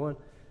chapter 1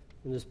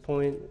 and just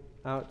point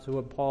out to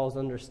what Paul's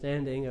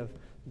understanding of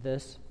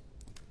this.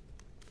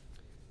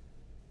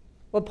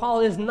 What Paul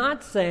is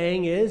not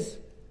saying is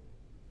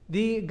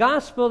the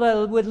gospel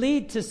that would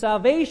lead to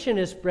salvation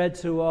is spread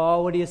to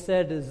all. What he has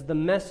said is the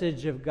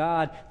message of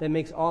God that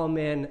makes all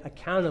men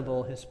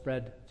accountable is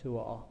spread to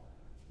all.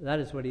 That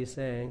is what he's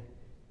saying.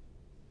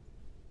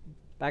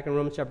 Back in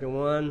Romans chapter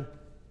 1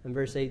 and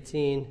verse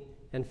 18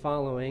 and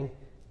following,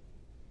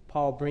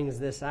 Paul brings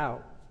this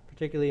out,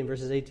 particularly in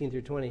verses 18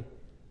 through 20. It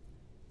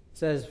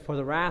says, "For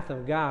the wrath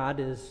of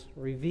God is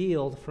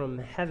revealed from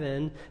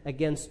heaven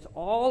against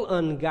all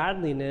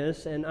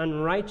ungodliness and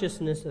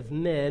unrighteousness of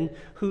men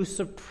who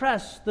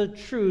suppress the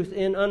truth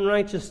in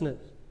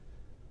unrighteousness."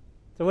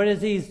 So what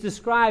is he's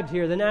described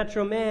here? The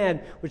natural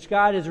man, which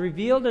God has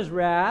revealed his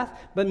wrath,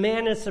 but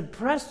man is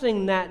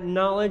suppressing that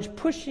knowledge,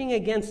 pushing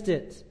against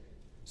it.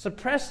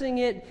 Suppressing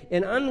it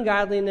in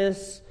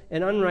ungodliness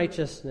and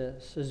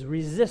unrighteousness, is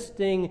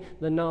resisting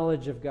the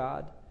knowledge of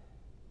God.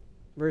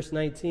 Verse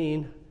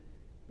 19,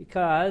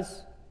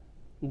 "Because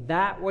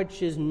that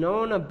which is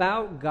known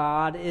about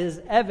God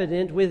is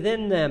evident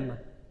within them,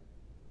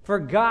 for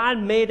God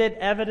made it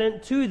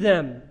evident to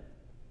them."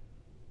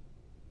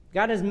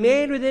 God has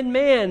made within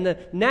man the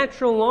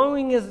natural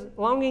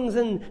longings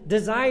and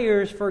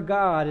desires for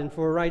God and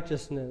for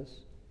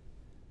righteousness.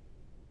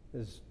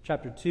 As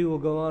chapter 2 will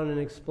go on and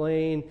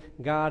explain,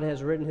 God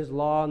has written his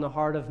law in the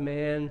heart of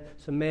man,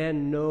 so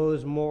man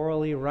knows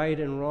morally right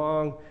and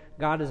wrong.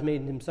 God has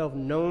made himself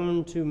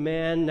known to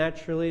man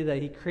naturally,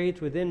 that he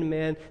creates within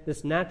man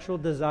this natural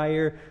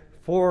desire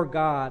for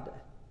God.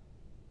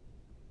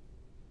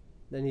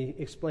 Then he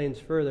explains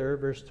further,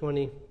 verse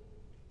 20,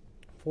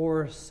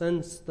 "For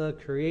since the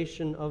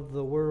creation of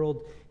the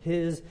world,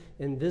 his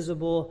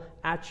invisible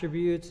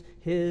attributes,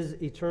 his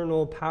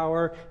eternal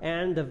power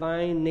and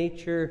divine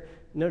nature,"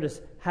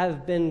 notice,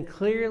 "have been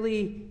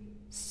clearly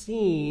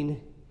seen,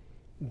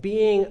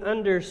 being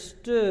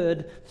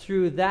understood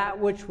through that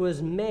which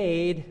was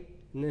made,"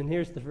 and then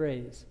here's the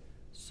phrase,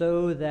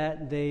 "so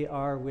that they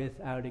are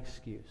without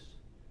excuse."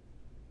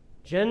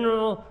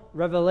 General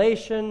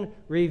revelation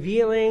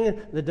revealing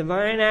the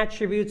divine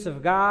attributes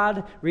of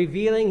God,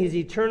 revealing his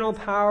eternal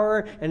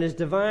power and his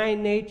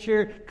divine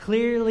nature,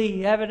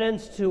 clearly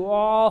evidenced to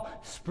all,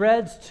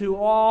 spreads to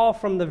all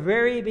from the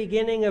very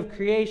beginning of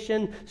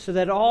creation, so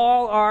that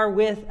all are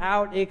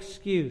without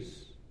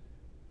excuse.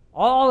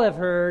 All have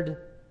heard,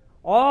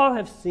 all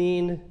have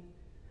seen,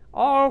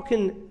 all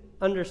can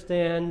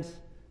understand.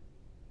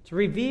 It's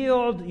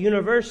revealed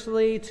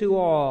universally to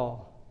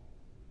all.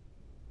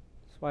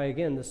 Why,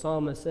 again, the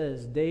psalmist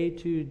says, "Day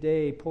to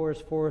day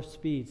pours forth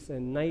speech,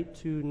 and night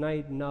to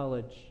night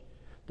knowledge."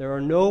 There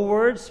are no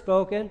words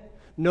spoken,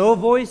 no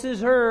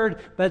voices heard,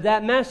 but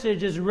that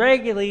message is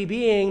regularly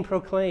being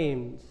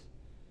proclaimed.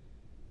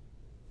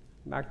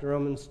 Back to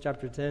Romans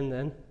chapter 10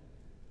 then.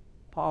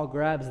 Paul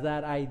grabs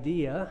that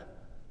idea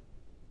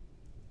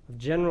of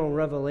general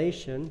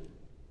revelation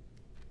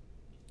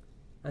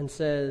and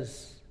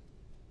says,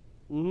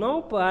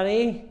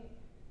 nobody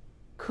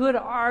could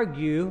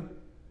argue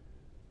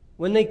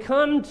when they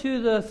come to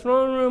the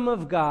throne room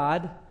of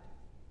God,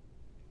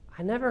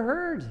 "I never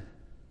heard.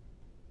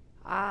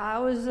 I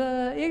was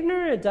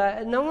ignorant.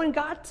 No one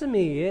got to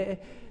me.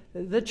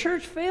 The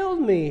church failed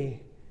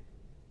me.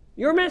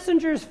 Your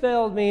messengers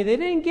failed me. They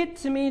didn't get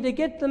to me to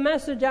get the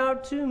message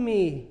out to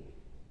me."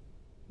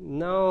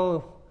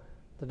 No,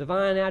 the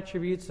divine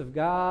attributes of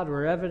God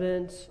were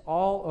evident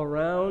all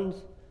around.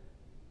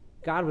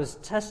 God was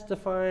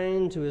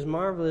testifying to his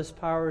marvelous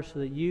power so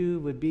that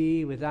you would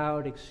be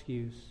without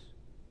excuse.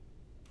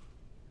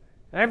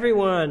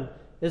 Everyone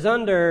is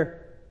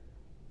under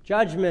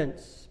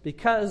judgment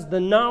because the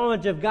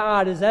knowledge of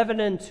God is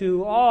evident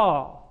to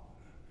all.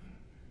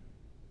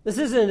 This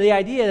isn't the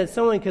idea that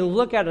someone can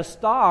look at a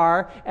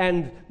star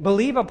and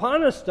believe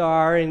upon a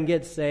star and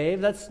get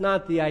saved. That's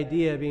not the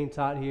idea being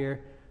taught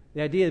here.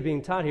 The idea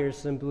being taught here is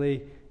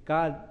simply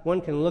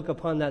one can look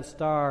upon that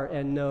star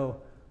and know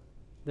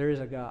there is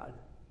a God.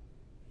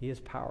 He is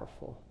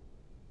powerful.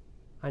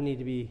 I need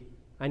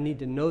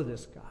to know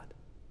this God.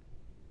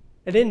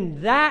 And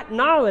in that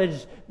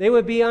knowledge, they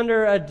would be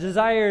under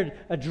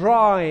a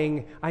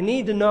drawing. I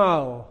need to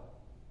know.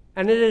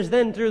 And it is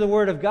then through the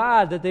Word of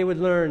God that they would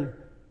learn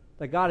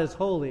that God is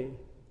holy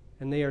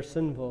and they are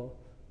sinful,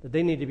 that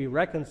they need to be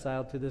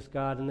reconciled to this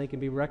God, and they can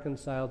be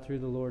reconciled through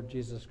the Lord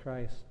Jesus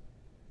Christ.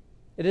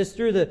 It is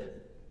through the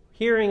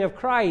hearing of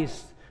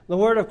Christ, the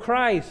Word of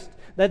Christ,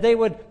 that they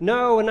would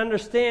know and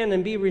understand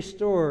and be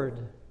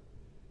restored.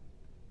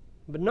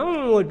 But no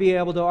one would be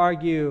able to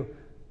argue,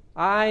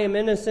 I am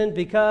innocent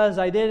because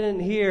I didn't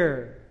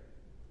hear.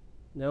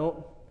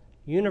 No,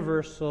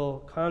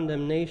 universal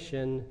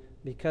condemnation,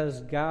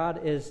 because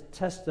God is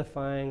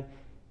testifying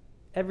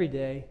every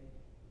day,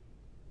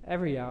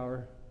 every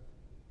hour,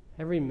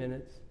 every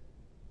minute,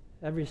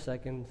 every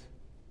second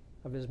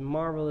of His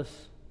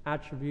marvelous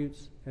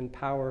attributes and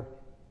power.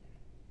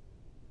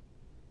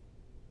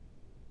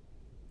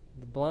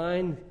 The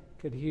blind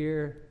could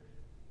hear,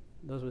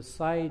 those with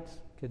sight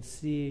could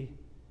see,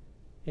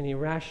 an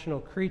irrational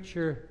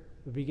creature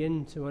would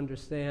begin to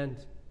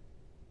understand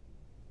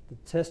the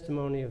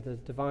testimony of the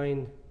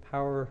divine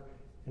power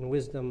and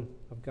wisdom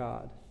of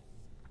God.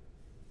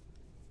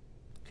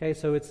 Okay,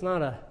 so it's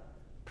not a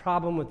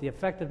problem with the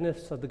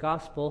effectiveness of the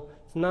gospel.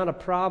 It's not a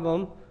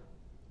problem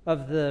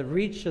of the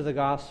reach of the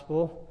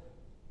gospel,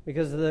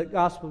 because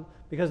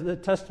the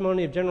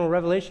testimony of general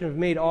revelation have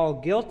made all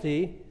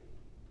guilty.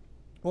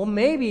 Well,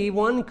 maybe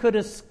one could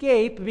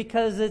escape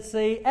because it's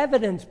an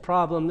evidence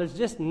problem. There's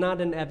just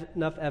not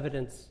enough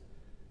evidence.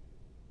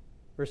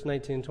 Verse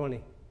 19 and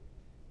 20.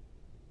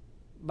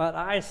 But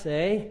I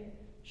say,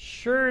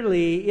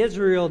 surely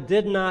Israel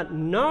did not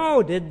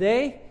know, did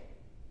they?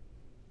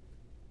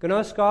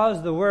 Gnosko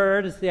is the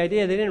word. It's the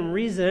idea they didn't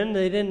reason.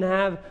 They didn't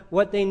have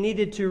what they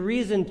needed to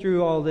reason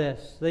through all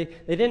this. They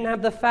didn't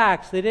have the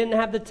facts. They didn't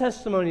have the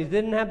testimonies.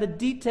 They didn't have the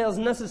details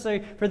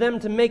necessary for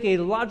them to make a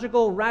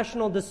logical,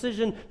 rational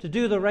decision to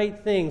do the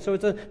right thing. So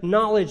it's a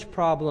knowledge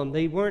problem.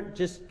 They weren't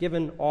just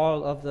given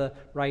all of the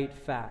right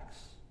facts.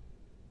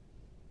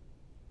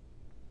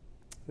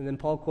 And then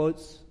Paul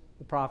quotes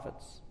the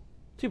prophets.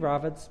 Two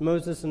prophets,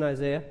 Moses and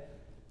Isaiah.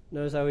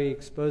 Notice how he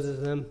exposes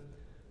them.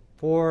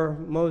 For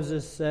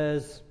Moses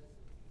says,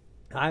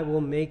 I'll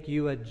make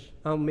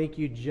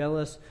you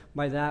jealous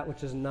by that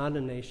which is not a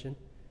nation.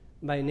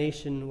 By a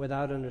nation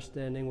without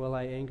understanding will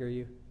I anger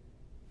you.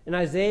 And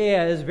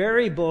Isaiah is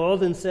very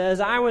bold and says,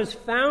 I was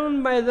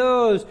found by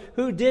those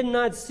who did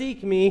not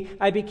seek me.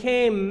 I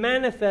became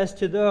manifest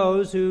to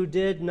those who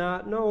did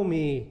not know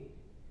me.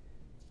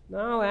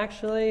 No,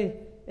 actually,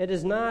 it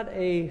is not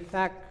a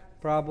fact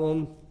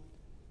problem.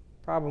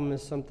 Problem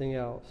is something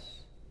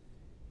else.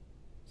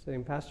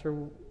 Saying, Pastor,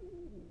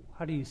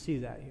 how do you see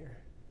that here?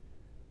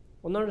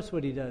 Well, notice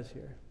what he does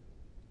here.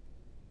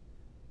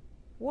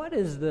 What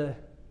is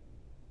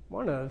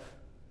one of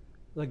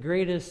the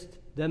greatest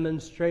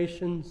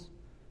demonstrations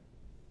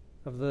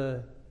of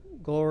the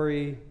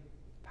glory,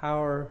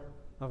 power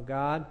of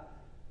God?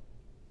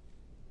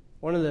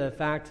 One of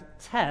the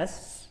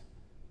tests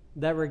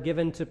that were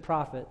given to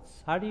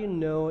prophets. How do you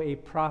know a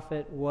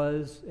prophet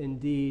was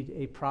indeed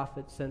a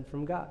prophet sent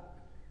from God?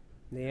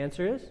 And the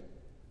answer is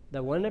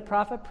that when a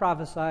prophet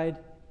prophesied,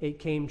 it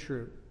came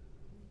true.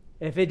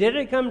 If it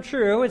didn't come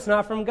true, it's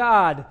not from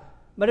God.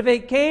 But if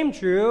it came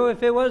true,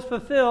 if it was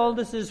fulfilled,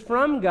 this is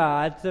from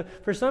God. So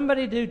for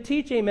somebody to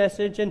teach a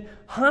message and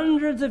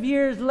hundreds of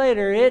years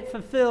later it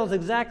fulfills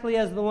exactly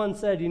as the one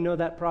said, you know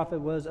that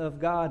prophet was of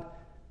God.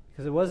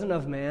 Because it wasn't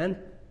of man,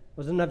 it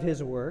wasn't of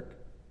his work.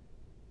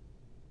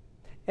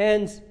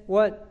 And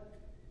what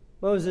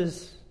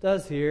Moses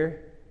does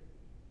here,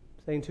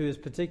 saying to his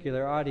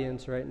particular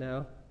audience right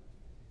now,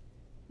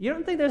 you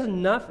don't think there's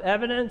enough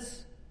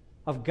evidence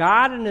of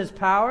God and His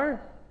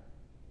power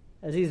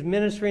as He's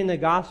ministering the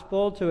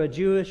gospel to a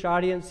Jewish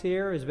audience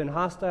here who's been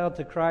hostile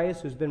to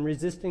Christ, who's been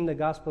resisting the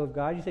gospel of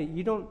God? You say,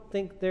 you don't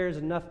think there's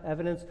enough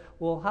evidence?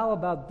 Well, how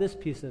about this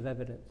piece of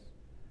evidence?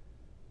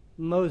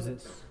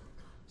 Moses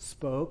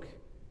spoke,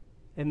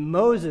 and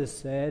Moses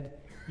said,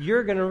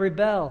 you're going to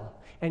rebel.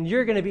 And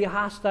you're going to be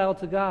hostile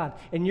to God.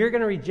 And you're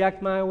going to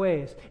reject my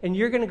ways. And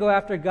you're going to go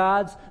after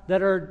gods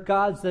that are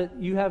gods that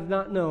you have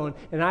not known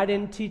and I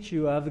didn't teach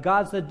you of, the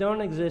gods that don't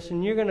exist.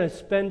 And you're going to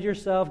spend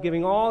yourself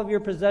giving all of your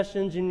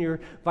possessions and your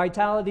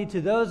vitality to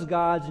those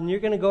gods. And you're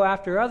going to go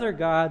after other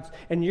gods.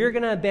 And you're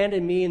going to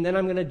abandon me. And then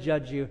I'm going to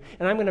judge you.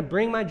 And I'm going to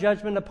bring my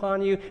judgment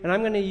upon you. And I'm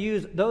going to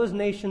use those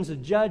nations to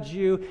judge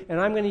you. And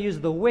I'm going to use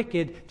the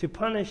wicked to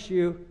punish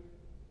you.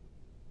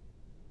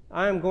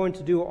 I am going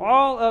to do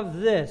all of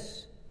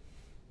this.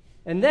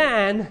 And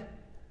then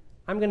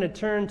I'm going to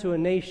turn to a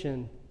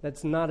nation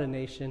that's not a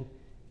nation,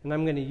 and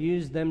I'm going to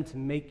use them to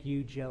make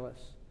you jealous.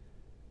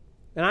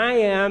 And I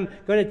am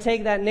going to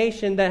take that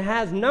nation that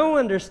has no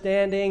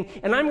understanding,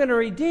 and I'm going to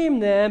redeem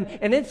them,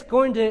 and it's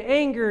going to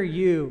anger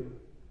you.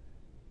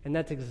 And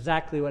that's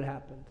exactly what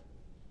happened.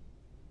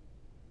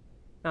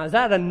 Now, is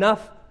that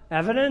enough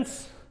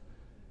evidence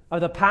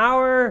of the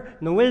power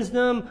and the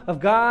wisdom of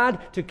God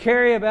to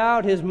carry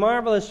about His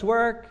marvelous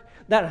work,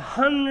 that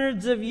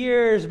hundreds of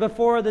years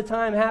before the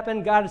time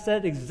happened, God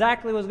said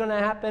exactly what was going to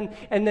happen,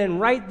 and then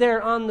right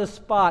there on the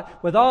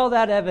spot, with all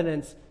that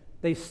evidence,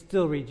 they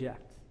still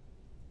reject.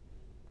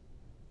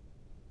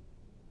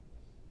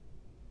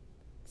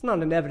 It's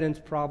not an evidence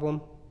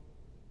problem.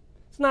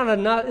 It's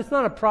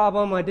not a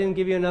problem. I didn't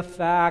give you enough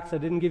facts. I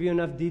didn't give you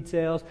enough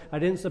details. I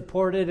didn't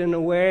support it in a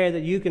way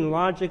that you can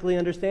logically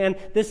understand.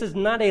 This is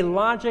not a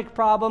logic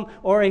problem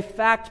or a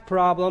fact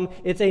problem.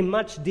 It's a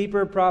much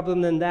deeper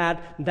problem than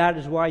that. That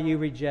is why you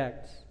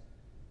reject.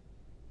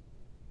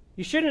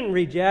 You shouldn't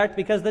reject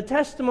because the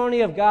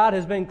testimony of God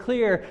has been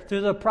clear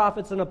through the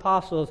prophets and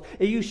apostles.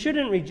 You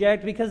shouldn't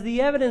reject because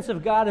the evidence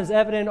of God is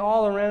evident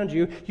all around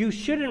you. You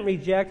shouldn't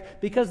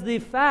reject because the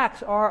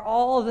facts are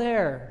all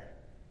there.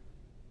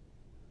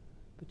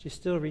 But you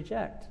still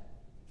reject.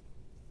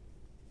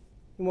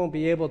 You won't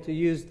be able to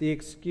use the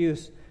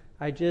excuse,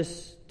 I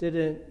just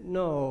didn't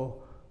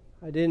know.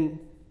 I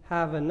didn't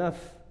have enough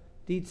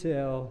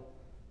detail.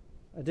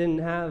 I didn't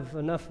have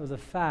enough of the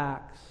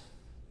facts.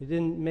 It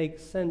didn't make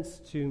sense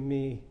to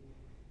me.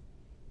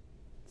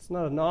 It's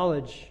not a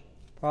knowledge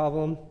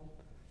problem.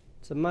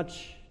 It's a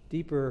much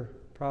deeper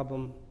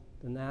problem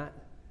than that.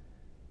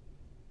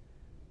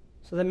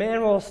 So the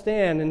man will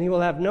stand and he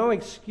will have no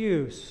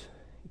excuse.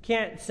 You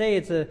can't say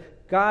it's a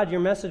God, your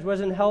message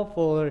wasn't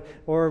helpful,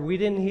 or we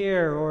didn't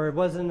hear, or it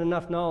wasn't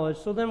enough knowledge.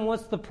 So then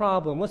what's the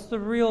problem? What's the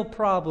real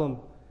problem?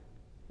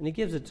 And he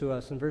gives it to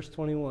us in verse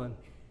 21.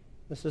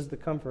 This is the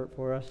comfort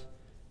for us.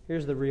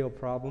 Here's the real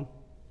problem.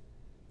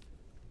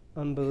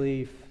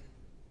 Unbelief.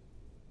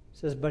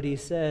 It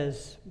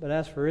says, but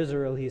as for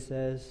Israel, he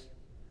says,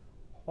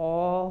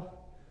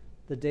 all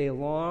the day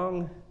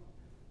long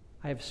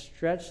I have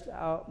stretched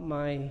out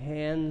my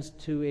hands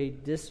to a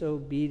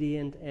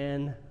disobedient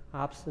and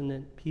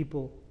obstinate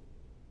people.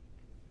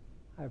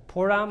 I've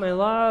poured out my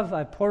love,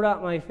 I've poured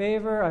out my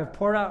favor, I've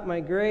poured out my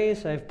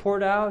grace, I've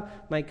poured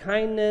out my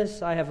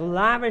kindness, I have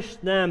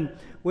lavished them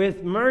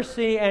with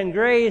mercy and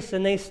grace,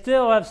 and they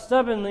still have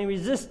stubbornly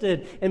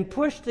resisted and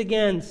pushed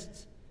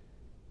against.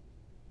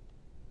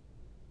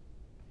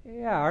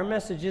 Yeah, our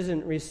message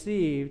isn't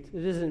received.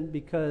 It isn't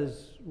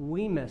because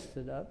we messed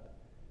it up.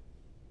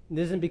 It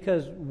isn't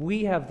because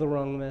we have the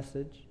wrong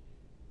message.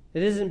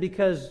 It isn't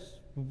because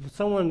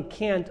someone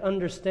can't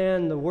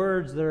understand the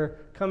words that are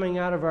coming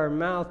out of our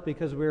mouth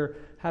because we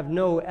have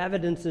no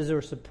evidences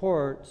or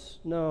supports.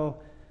 No,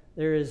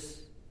 there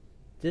is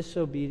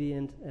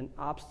disobedient and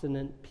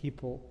obstinate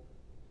people,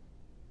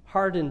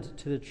 hardened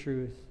to the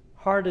truth,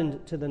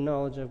 hardened to the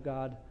knowledge of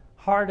God,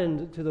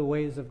 hardened to the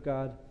ways of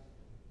God,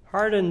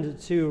 hardened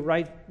to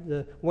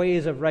the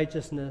ways of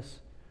righteousness,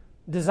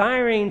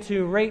 desiring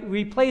to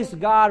replace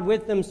God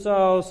with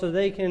themselves so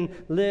they can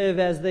live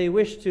as they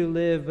wish to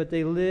live, but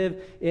they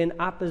live in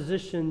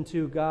opposition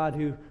to God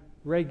who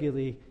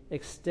regularly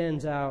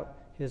extends out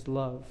His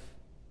love.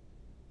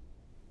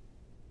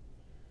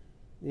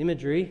 The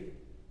imagery,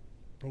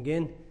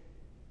 again,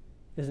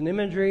 is an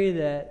imagery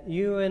that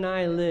you and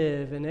I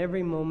live in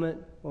every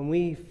moment when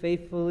we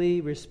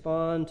faithfully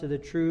respond to the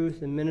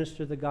truth and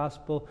minister the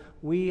gospel.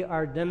 We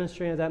are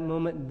demonstrating at that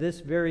moment this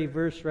very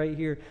verse right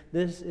here.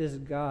 This is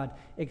God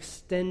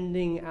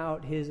extending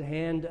out His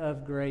hand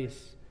of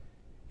grace.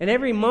 And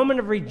every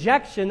moment of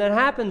rejection that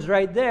happens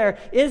right there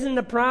isn't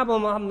a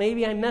problem. Oh,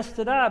 maybe I messed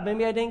it up.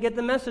 Maybe I didn't get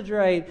the message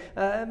right.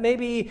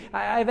 Maybe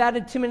I've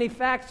added too many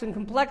facts and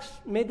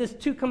made this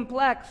too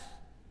complex.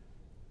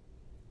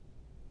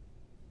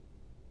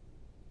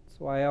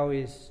 That's why I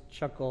always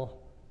chuckle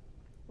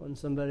when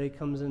somebody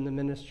comes into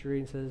ministry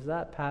and says,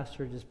 that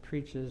pastor just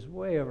preaches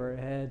way over her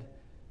head,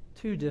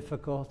 too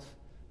difficult,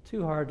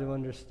 too hard to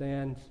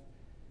understand.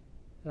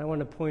 And I want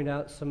to point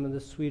out some of the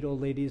sweet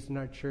old ladies in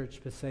our church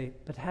but say,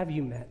 but have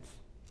you met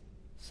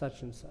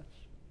such and such?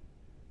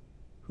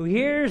 Who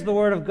hears the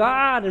word of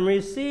God and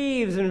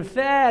receives and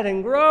fed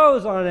and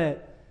grows on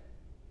it.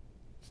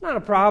 It's not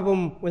a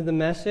problem with the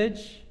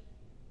message.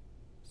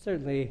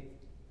 Certainly,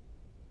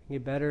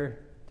 get better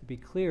to be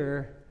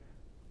clearer.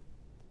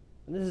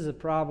 And this is a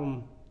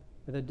problem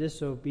with a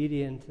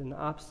disobedient and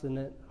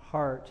obstinate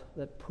heart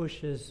that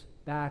pushes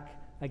back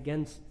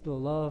against the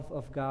love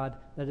of God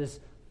that is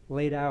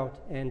laid out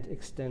and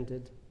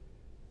extended.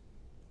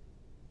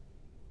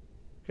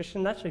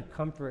 Christian, that should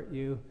comfort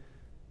you.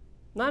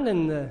 Not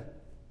in the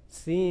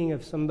seeing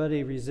of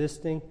somebody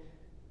resisting.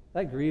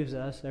 That grieves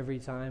us every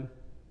time.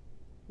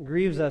 It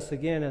grieves us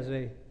again as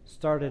we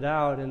started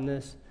out in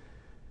this,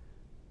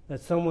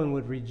 that someone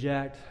would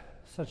reject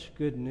such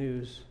good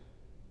news.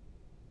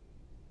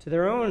 To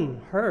their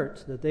own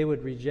hurt that they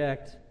would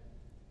reject,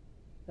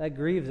 that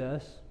grieves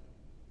us.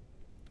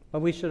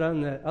 But we should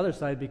on the other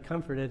side be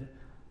comforted.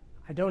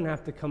 I don't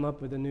have to come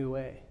up with a new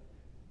way,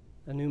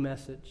 a new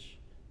message,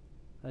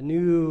 a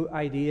new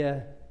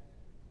idea.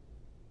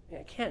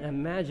 I can't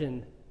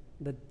imagine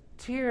the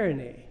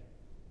tyranny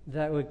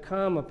that would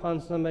come upon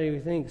somebody who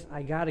thinks,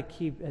 I got to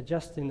keep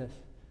adjusting this.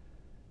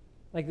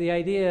 Like the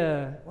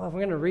idea, well, if we're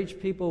going to reach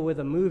people with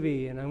a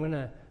movie and I'm going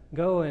to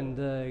go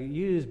and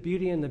use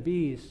Beauty and the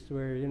Beast,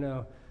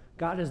 where,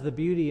 God is the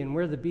beauty and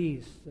we're the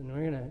beast, and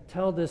we're going to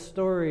tell this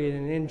story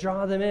and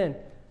draw them in.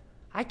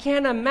 I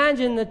can't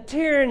imagine the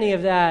tyranny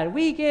of that,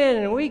 week in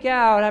and week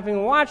out,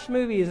 having watched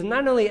movies and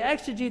not only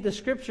exegete the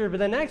scripture, but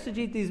then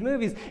exegete these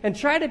movies and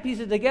try to piece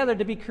it together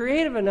to be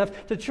creative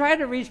enough to try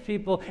to reach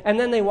people, and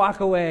then they walk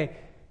away,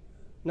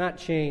 not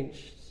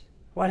changed.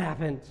 What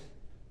happened?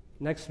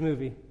 Next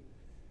movie.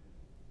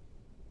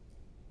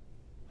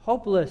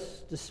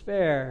 Hopeless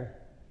despair.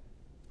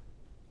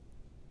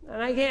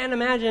 And I can't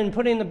imagine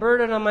putting the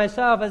burden on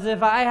myself as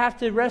if I have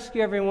to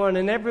rescue everyone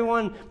and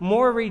everyone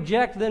more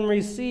reject than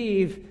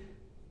receive.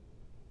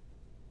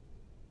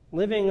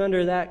 Living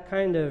under that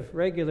kind of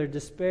regular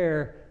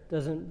despair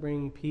doesn't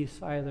bring peace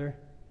either.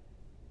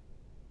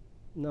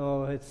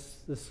 No,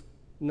 it's this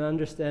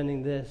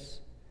understanding this.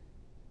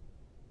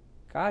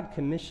 God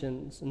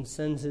commissions and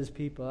sends his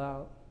people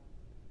out.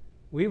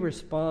 We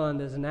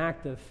respond as an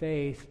act of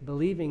faith,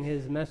 believing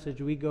his message,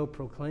 we go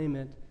proclaim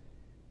it.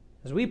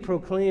 As we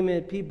proclaim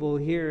it, people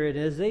hear it.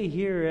 As they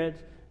hear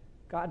it,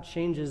 God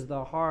changes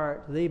the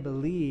heart. They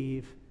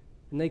believe,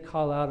 and they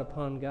call out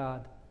upon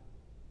God.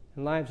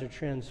 And lives are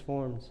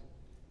transformed.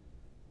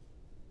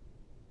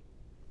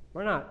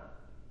 We're not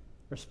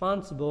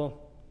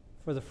responsible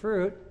for the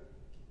fruit.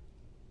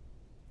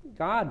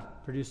 God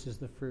produces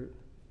the fruit.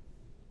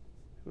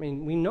 I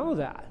mean, we know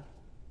that.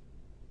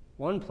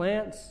 One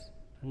plants,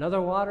 another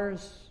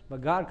waters,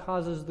 but God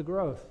causes the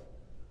growth.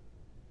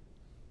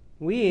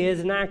 We, as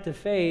an act of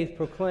faith,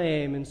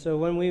 proclaim. And so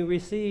when we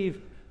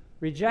receive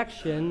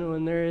rejection,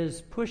 when there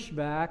is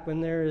pushback, when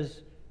there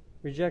is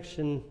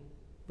rejection,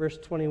 verse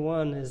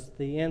 21 is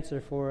the answer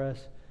for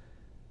us.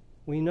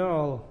 We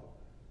know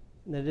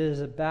that it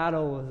is a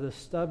battle with a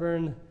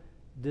stubborn,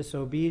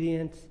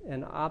 disobedient,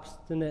 and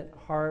obstinate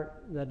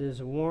heart that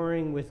is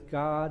warring with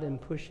God and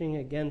pushing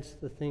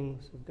against the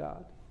things of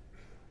God.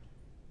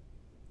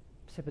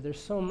 I say, but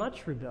there's so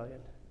much rebellion,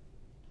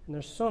 and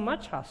there's so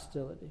much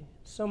hostility,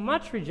 so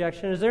much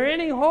rejection. Is there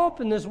any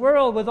hope in this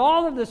world with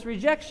all of this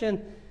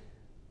rejection?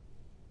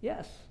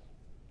 Yes.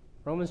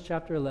 Romans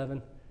chapter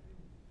 11.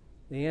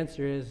 The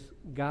answer is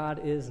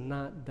God is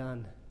not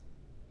done.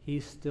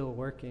 He's still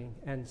working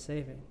and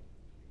saving.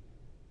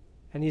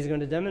 And he's going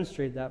to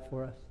demonstrate that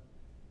for us.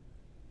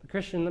 But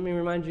Christian, let me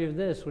remind you of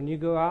this. When you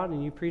go out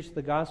and you preach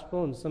the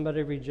gospel and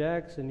somebody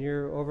rejects and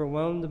you're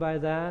overwhelmed by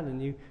that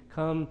and you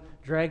come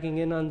dragging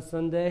in on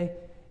Sunday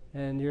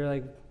and you're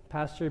like,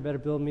 Pastor, you better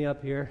build me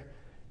up here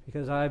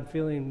because I'm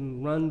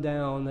feeling run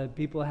down that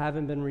people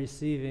haven't been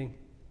receiving.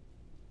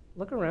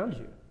 Look around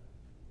you.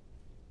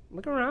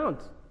 Look around.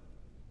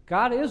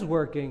 God is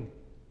working.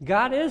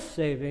 God is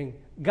saving.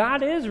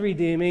 God is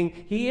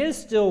redeeming. He is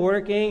still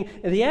working.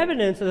 And the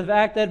evidence of the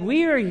fact that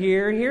we are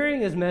here hearing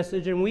his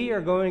message and we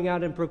are going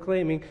out and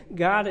proclaiming,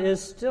 God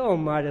is still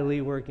mightily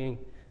working.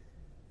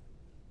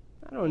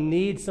 I don't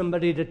need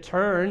somebody to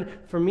turn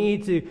for me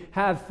to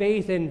have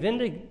faith and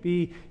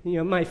be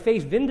my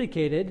faith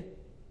vindicated.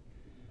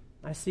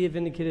 I see it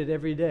vindicated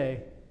every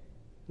day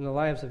in the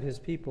lives of his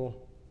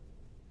people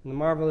and the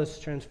marvelous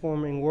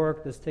transforming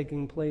work that's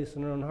taking place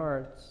in our own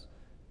hearts.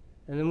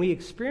 And then we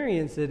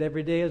experience it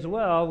every day as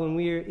well when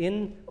we are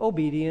in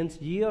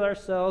obedience, yield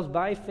ourselves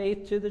by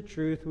faith to the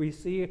truth. We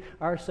see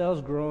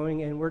ourselves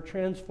growing and we're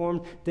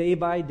transformed day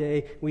by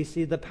day. We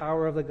see the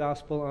power of the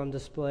gospel on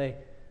display.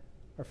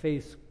 Our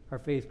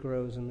faith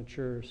grows and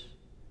matures.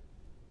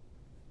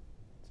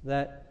 So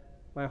that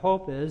my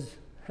hope is,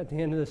 at the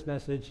end of this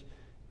message,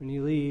 when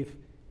you leave,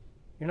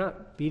 you're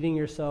not beating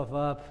yourself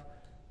up,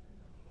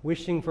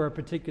 wishing for a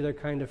particular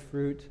kind of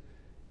fruit.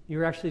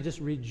 You're actually just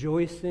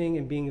rejoicing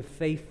and being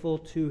faithful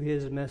to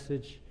his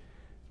message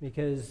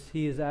because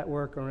he is at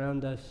work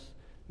around us.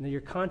 And that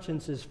your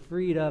conscience is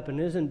freed up and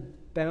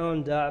isn't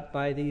bound up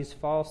by these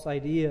false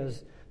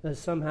ideas that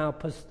somehow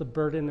puts the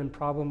burden and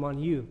problem on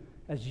you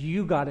as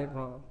you got it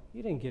wrong.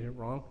 You didn't get it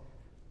wrong.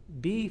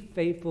 Be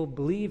faithful,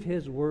 believe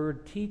his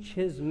word, teach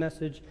his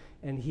message,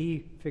 and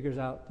he figures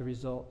out the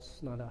results,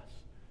 not us.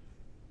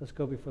 Let's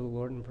go before the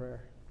Lord in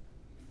prayer.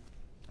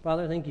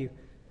 Father, thank you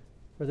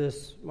for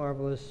this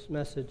marvelous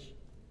message.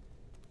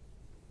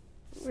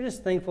 We're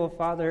just thankful,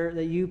 Father,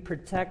 that you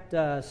protect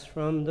us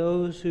from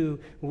those who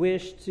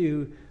wish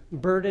to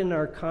burden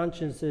our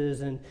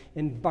consciences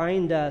and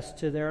bind us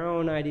to their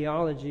own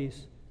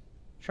ideologies,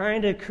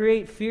 trying to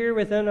create fear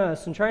within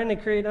us and trying to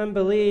create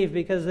unbelief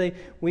because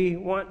we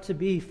want to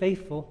be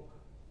faithful.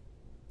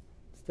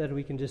 Instead,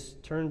 we can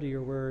just turn to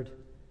your word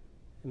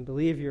and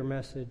believe your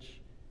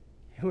message.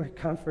 And we're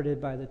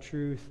comforted by the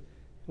truth.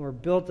 And we're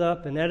built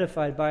up and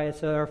edified by it,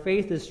 so our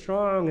faith is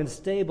strong and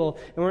stable,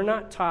 and we're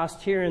not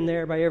tossed here and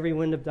there by every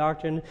wind of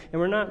doctrine,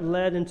 and we're not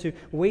led into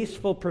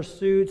wasteful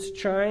pursuits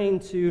trying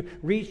to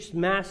reach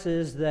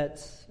masses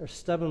that are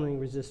stubbornly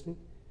resisting.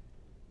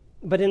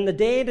 But in the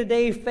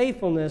day-to-day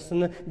faithfulness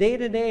and the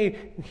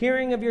day-to-day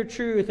hearing of your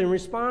truth and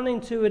responding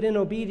to it in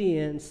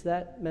obedience,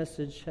 that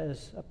message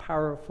has a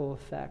powerful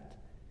effect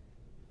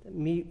that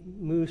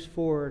moves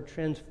forward,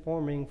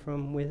 transforming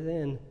from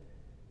within.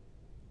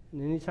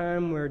 And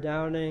anytime we're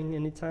doubting,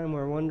 anytime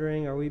we're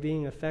wondering, are we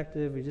being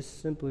effective, we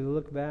just simply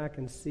look back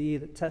and see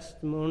the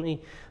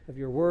testimony of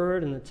your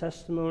word and the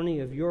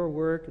testimony of your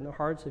work in the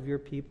hearts of your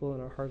people,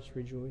 and our hearts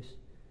rejoice.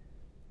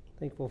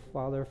 Thankful,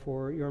 Father,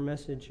 for your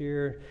message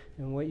here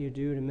and what you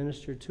do to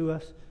minister to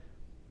us.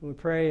 And we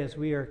pray as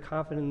we are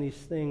confident in these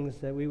things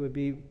that we would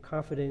be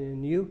confident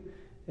in you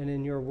and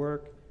in your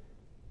work,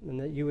 and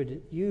that you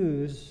would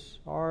use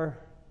our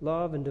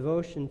love and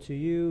devotion to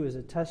you as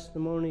a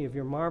testimony of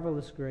your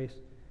marvelous grace.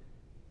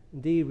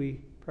 Indeed, we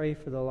pray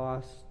for the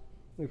lost.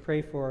 We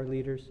pray for our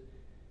leaders.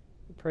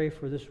 We pray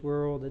for this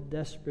world that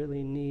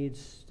desperately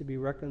needs to be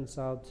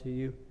reconciled to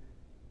you,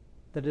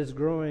 that is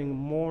growing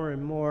more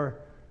and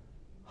more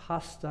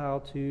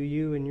hostile to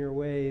you and your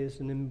ways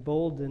and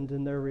emboldened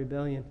in their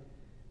rebellion.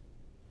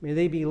 May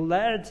they be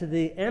led to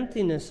the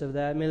emptiness of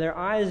that. May their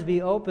eyes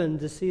be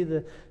opened to see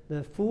the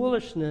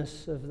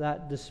foolishness of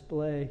that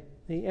display,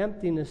 the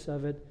emptiness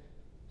of it,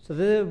 so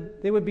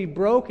that they would be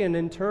broken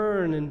and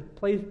turn and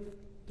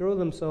throw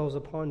themselves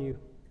upon you,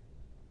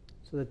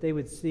 so that they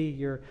would see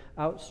your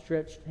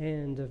outstretched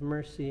hand of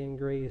mercy and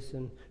grace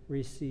and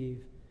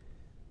receive.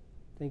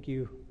 Thank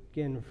you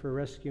again for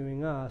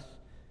rescuing us,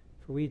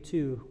 for we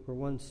too were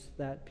once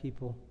that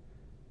people.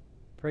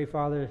 Pray,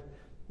 Father,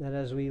 that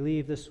as we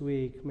leave this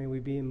week, may we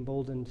be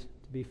emboldened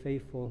to be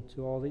faithful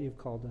to all that you've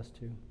called us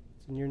to.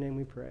 It's in your name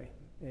we pray.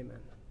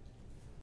 Amen.